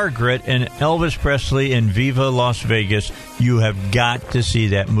and Margaret and Elvis Presley in Viva Las Vegas. You have got to see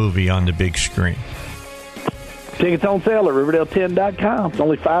that movie on the big screen. Tickets on sale at Riverdale10.com. It's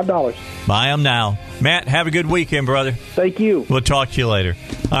only $5. Buy them now. Matt, have a good weekend, brother. Thank you. We'll talk to you later.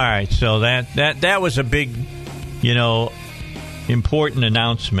 All right, so that was a big, important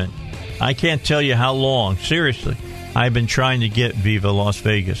announcement. I can't tell you how long, seriously, I've been trying to get Viva Las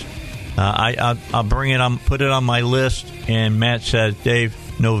Vegas. I'll bring it on, put it on my list, and Matt said, Dave,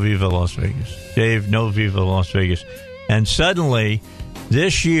 no Viva Las Vegas. Dave, no Viva Las Vegas. And suddenly,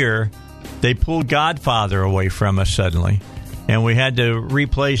 this year, they pulled Godfather away from us suddenly, and we had to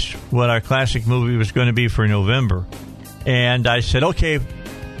replace what our classic movie was going to be for November. And I said, okay,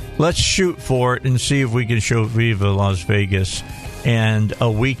 let's shoot for it and see if we can show Viva Las Vegas. And a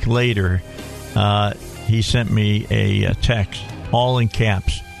week later, he sent me a text, all in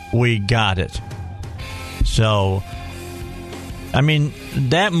caps. We got it. So, I mean,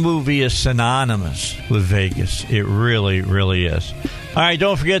 that movie is synonymous with Vegas. It really, really is. All right,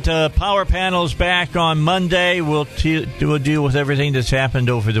 don't forget the Power Panel's back on Monday. We'll deal with everything that's happened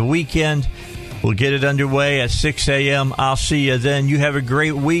over the weekend. We'll get it underway at 6 a.m. I'll see you then. You have a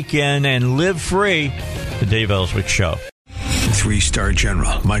great weekend and live free. The Dave Elswick Show. 3-star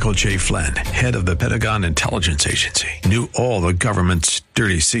General Michael J. Flynn, head of the Pentagon Intelligence Agency, knew all the government's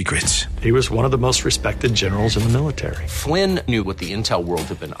dirty secrets. He was one of the most respected generals in the military. Flynn knew what the intel world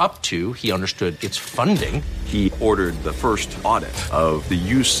had been up to. He understood its funding. He ordered the first audit of the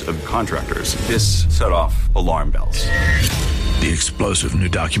use of contractors. This set off alarm bells. The explosive new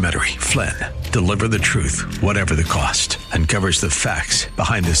documentary, Flynn, Deliver the Truth, Whatever the Cost, uncovers the facts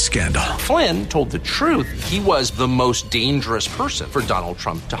behind this scandal. Flynn told the truth. He was the most dangerous person for Donald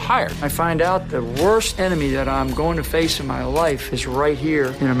Trump to hire. I find out the worst enemy that I'm going to face in my life is right here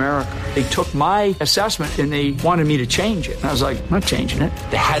in America. They took my assessment and they wanted me to change it. And I was like, I'm not changing it.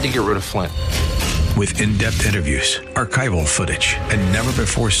 They had to get rid of Flynn. With in-depth interviews, archival footage, and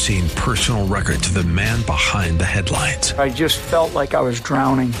never-before-seen personal records of the man behind the headlines. I just felt like I was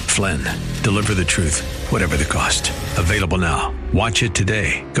drowning. Flynn, Deliver the Truth, Whatever the Cost. Available now. Watch it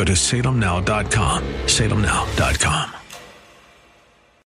today. Go to salemnow.com. salemnow.com.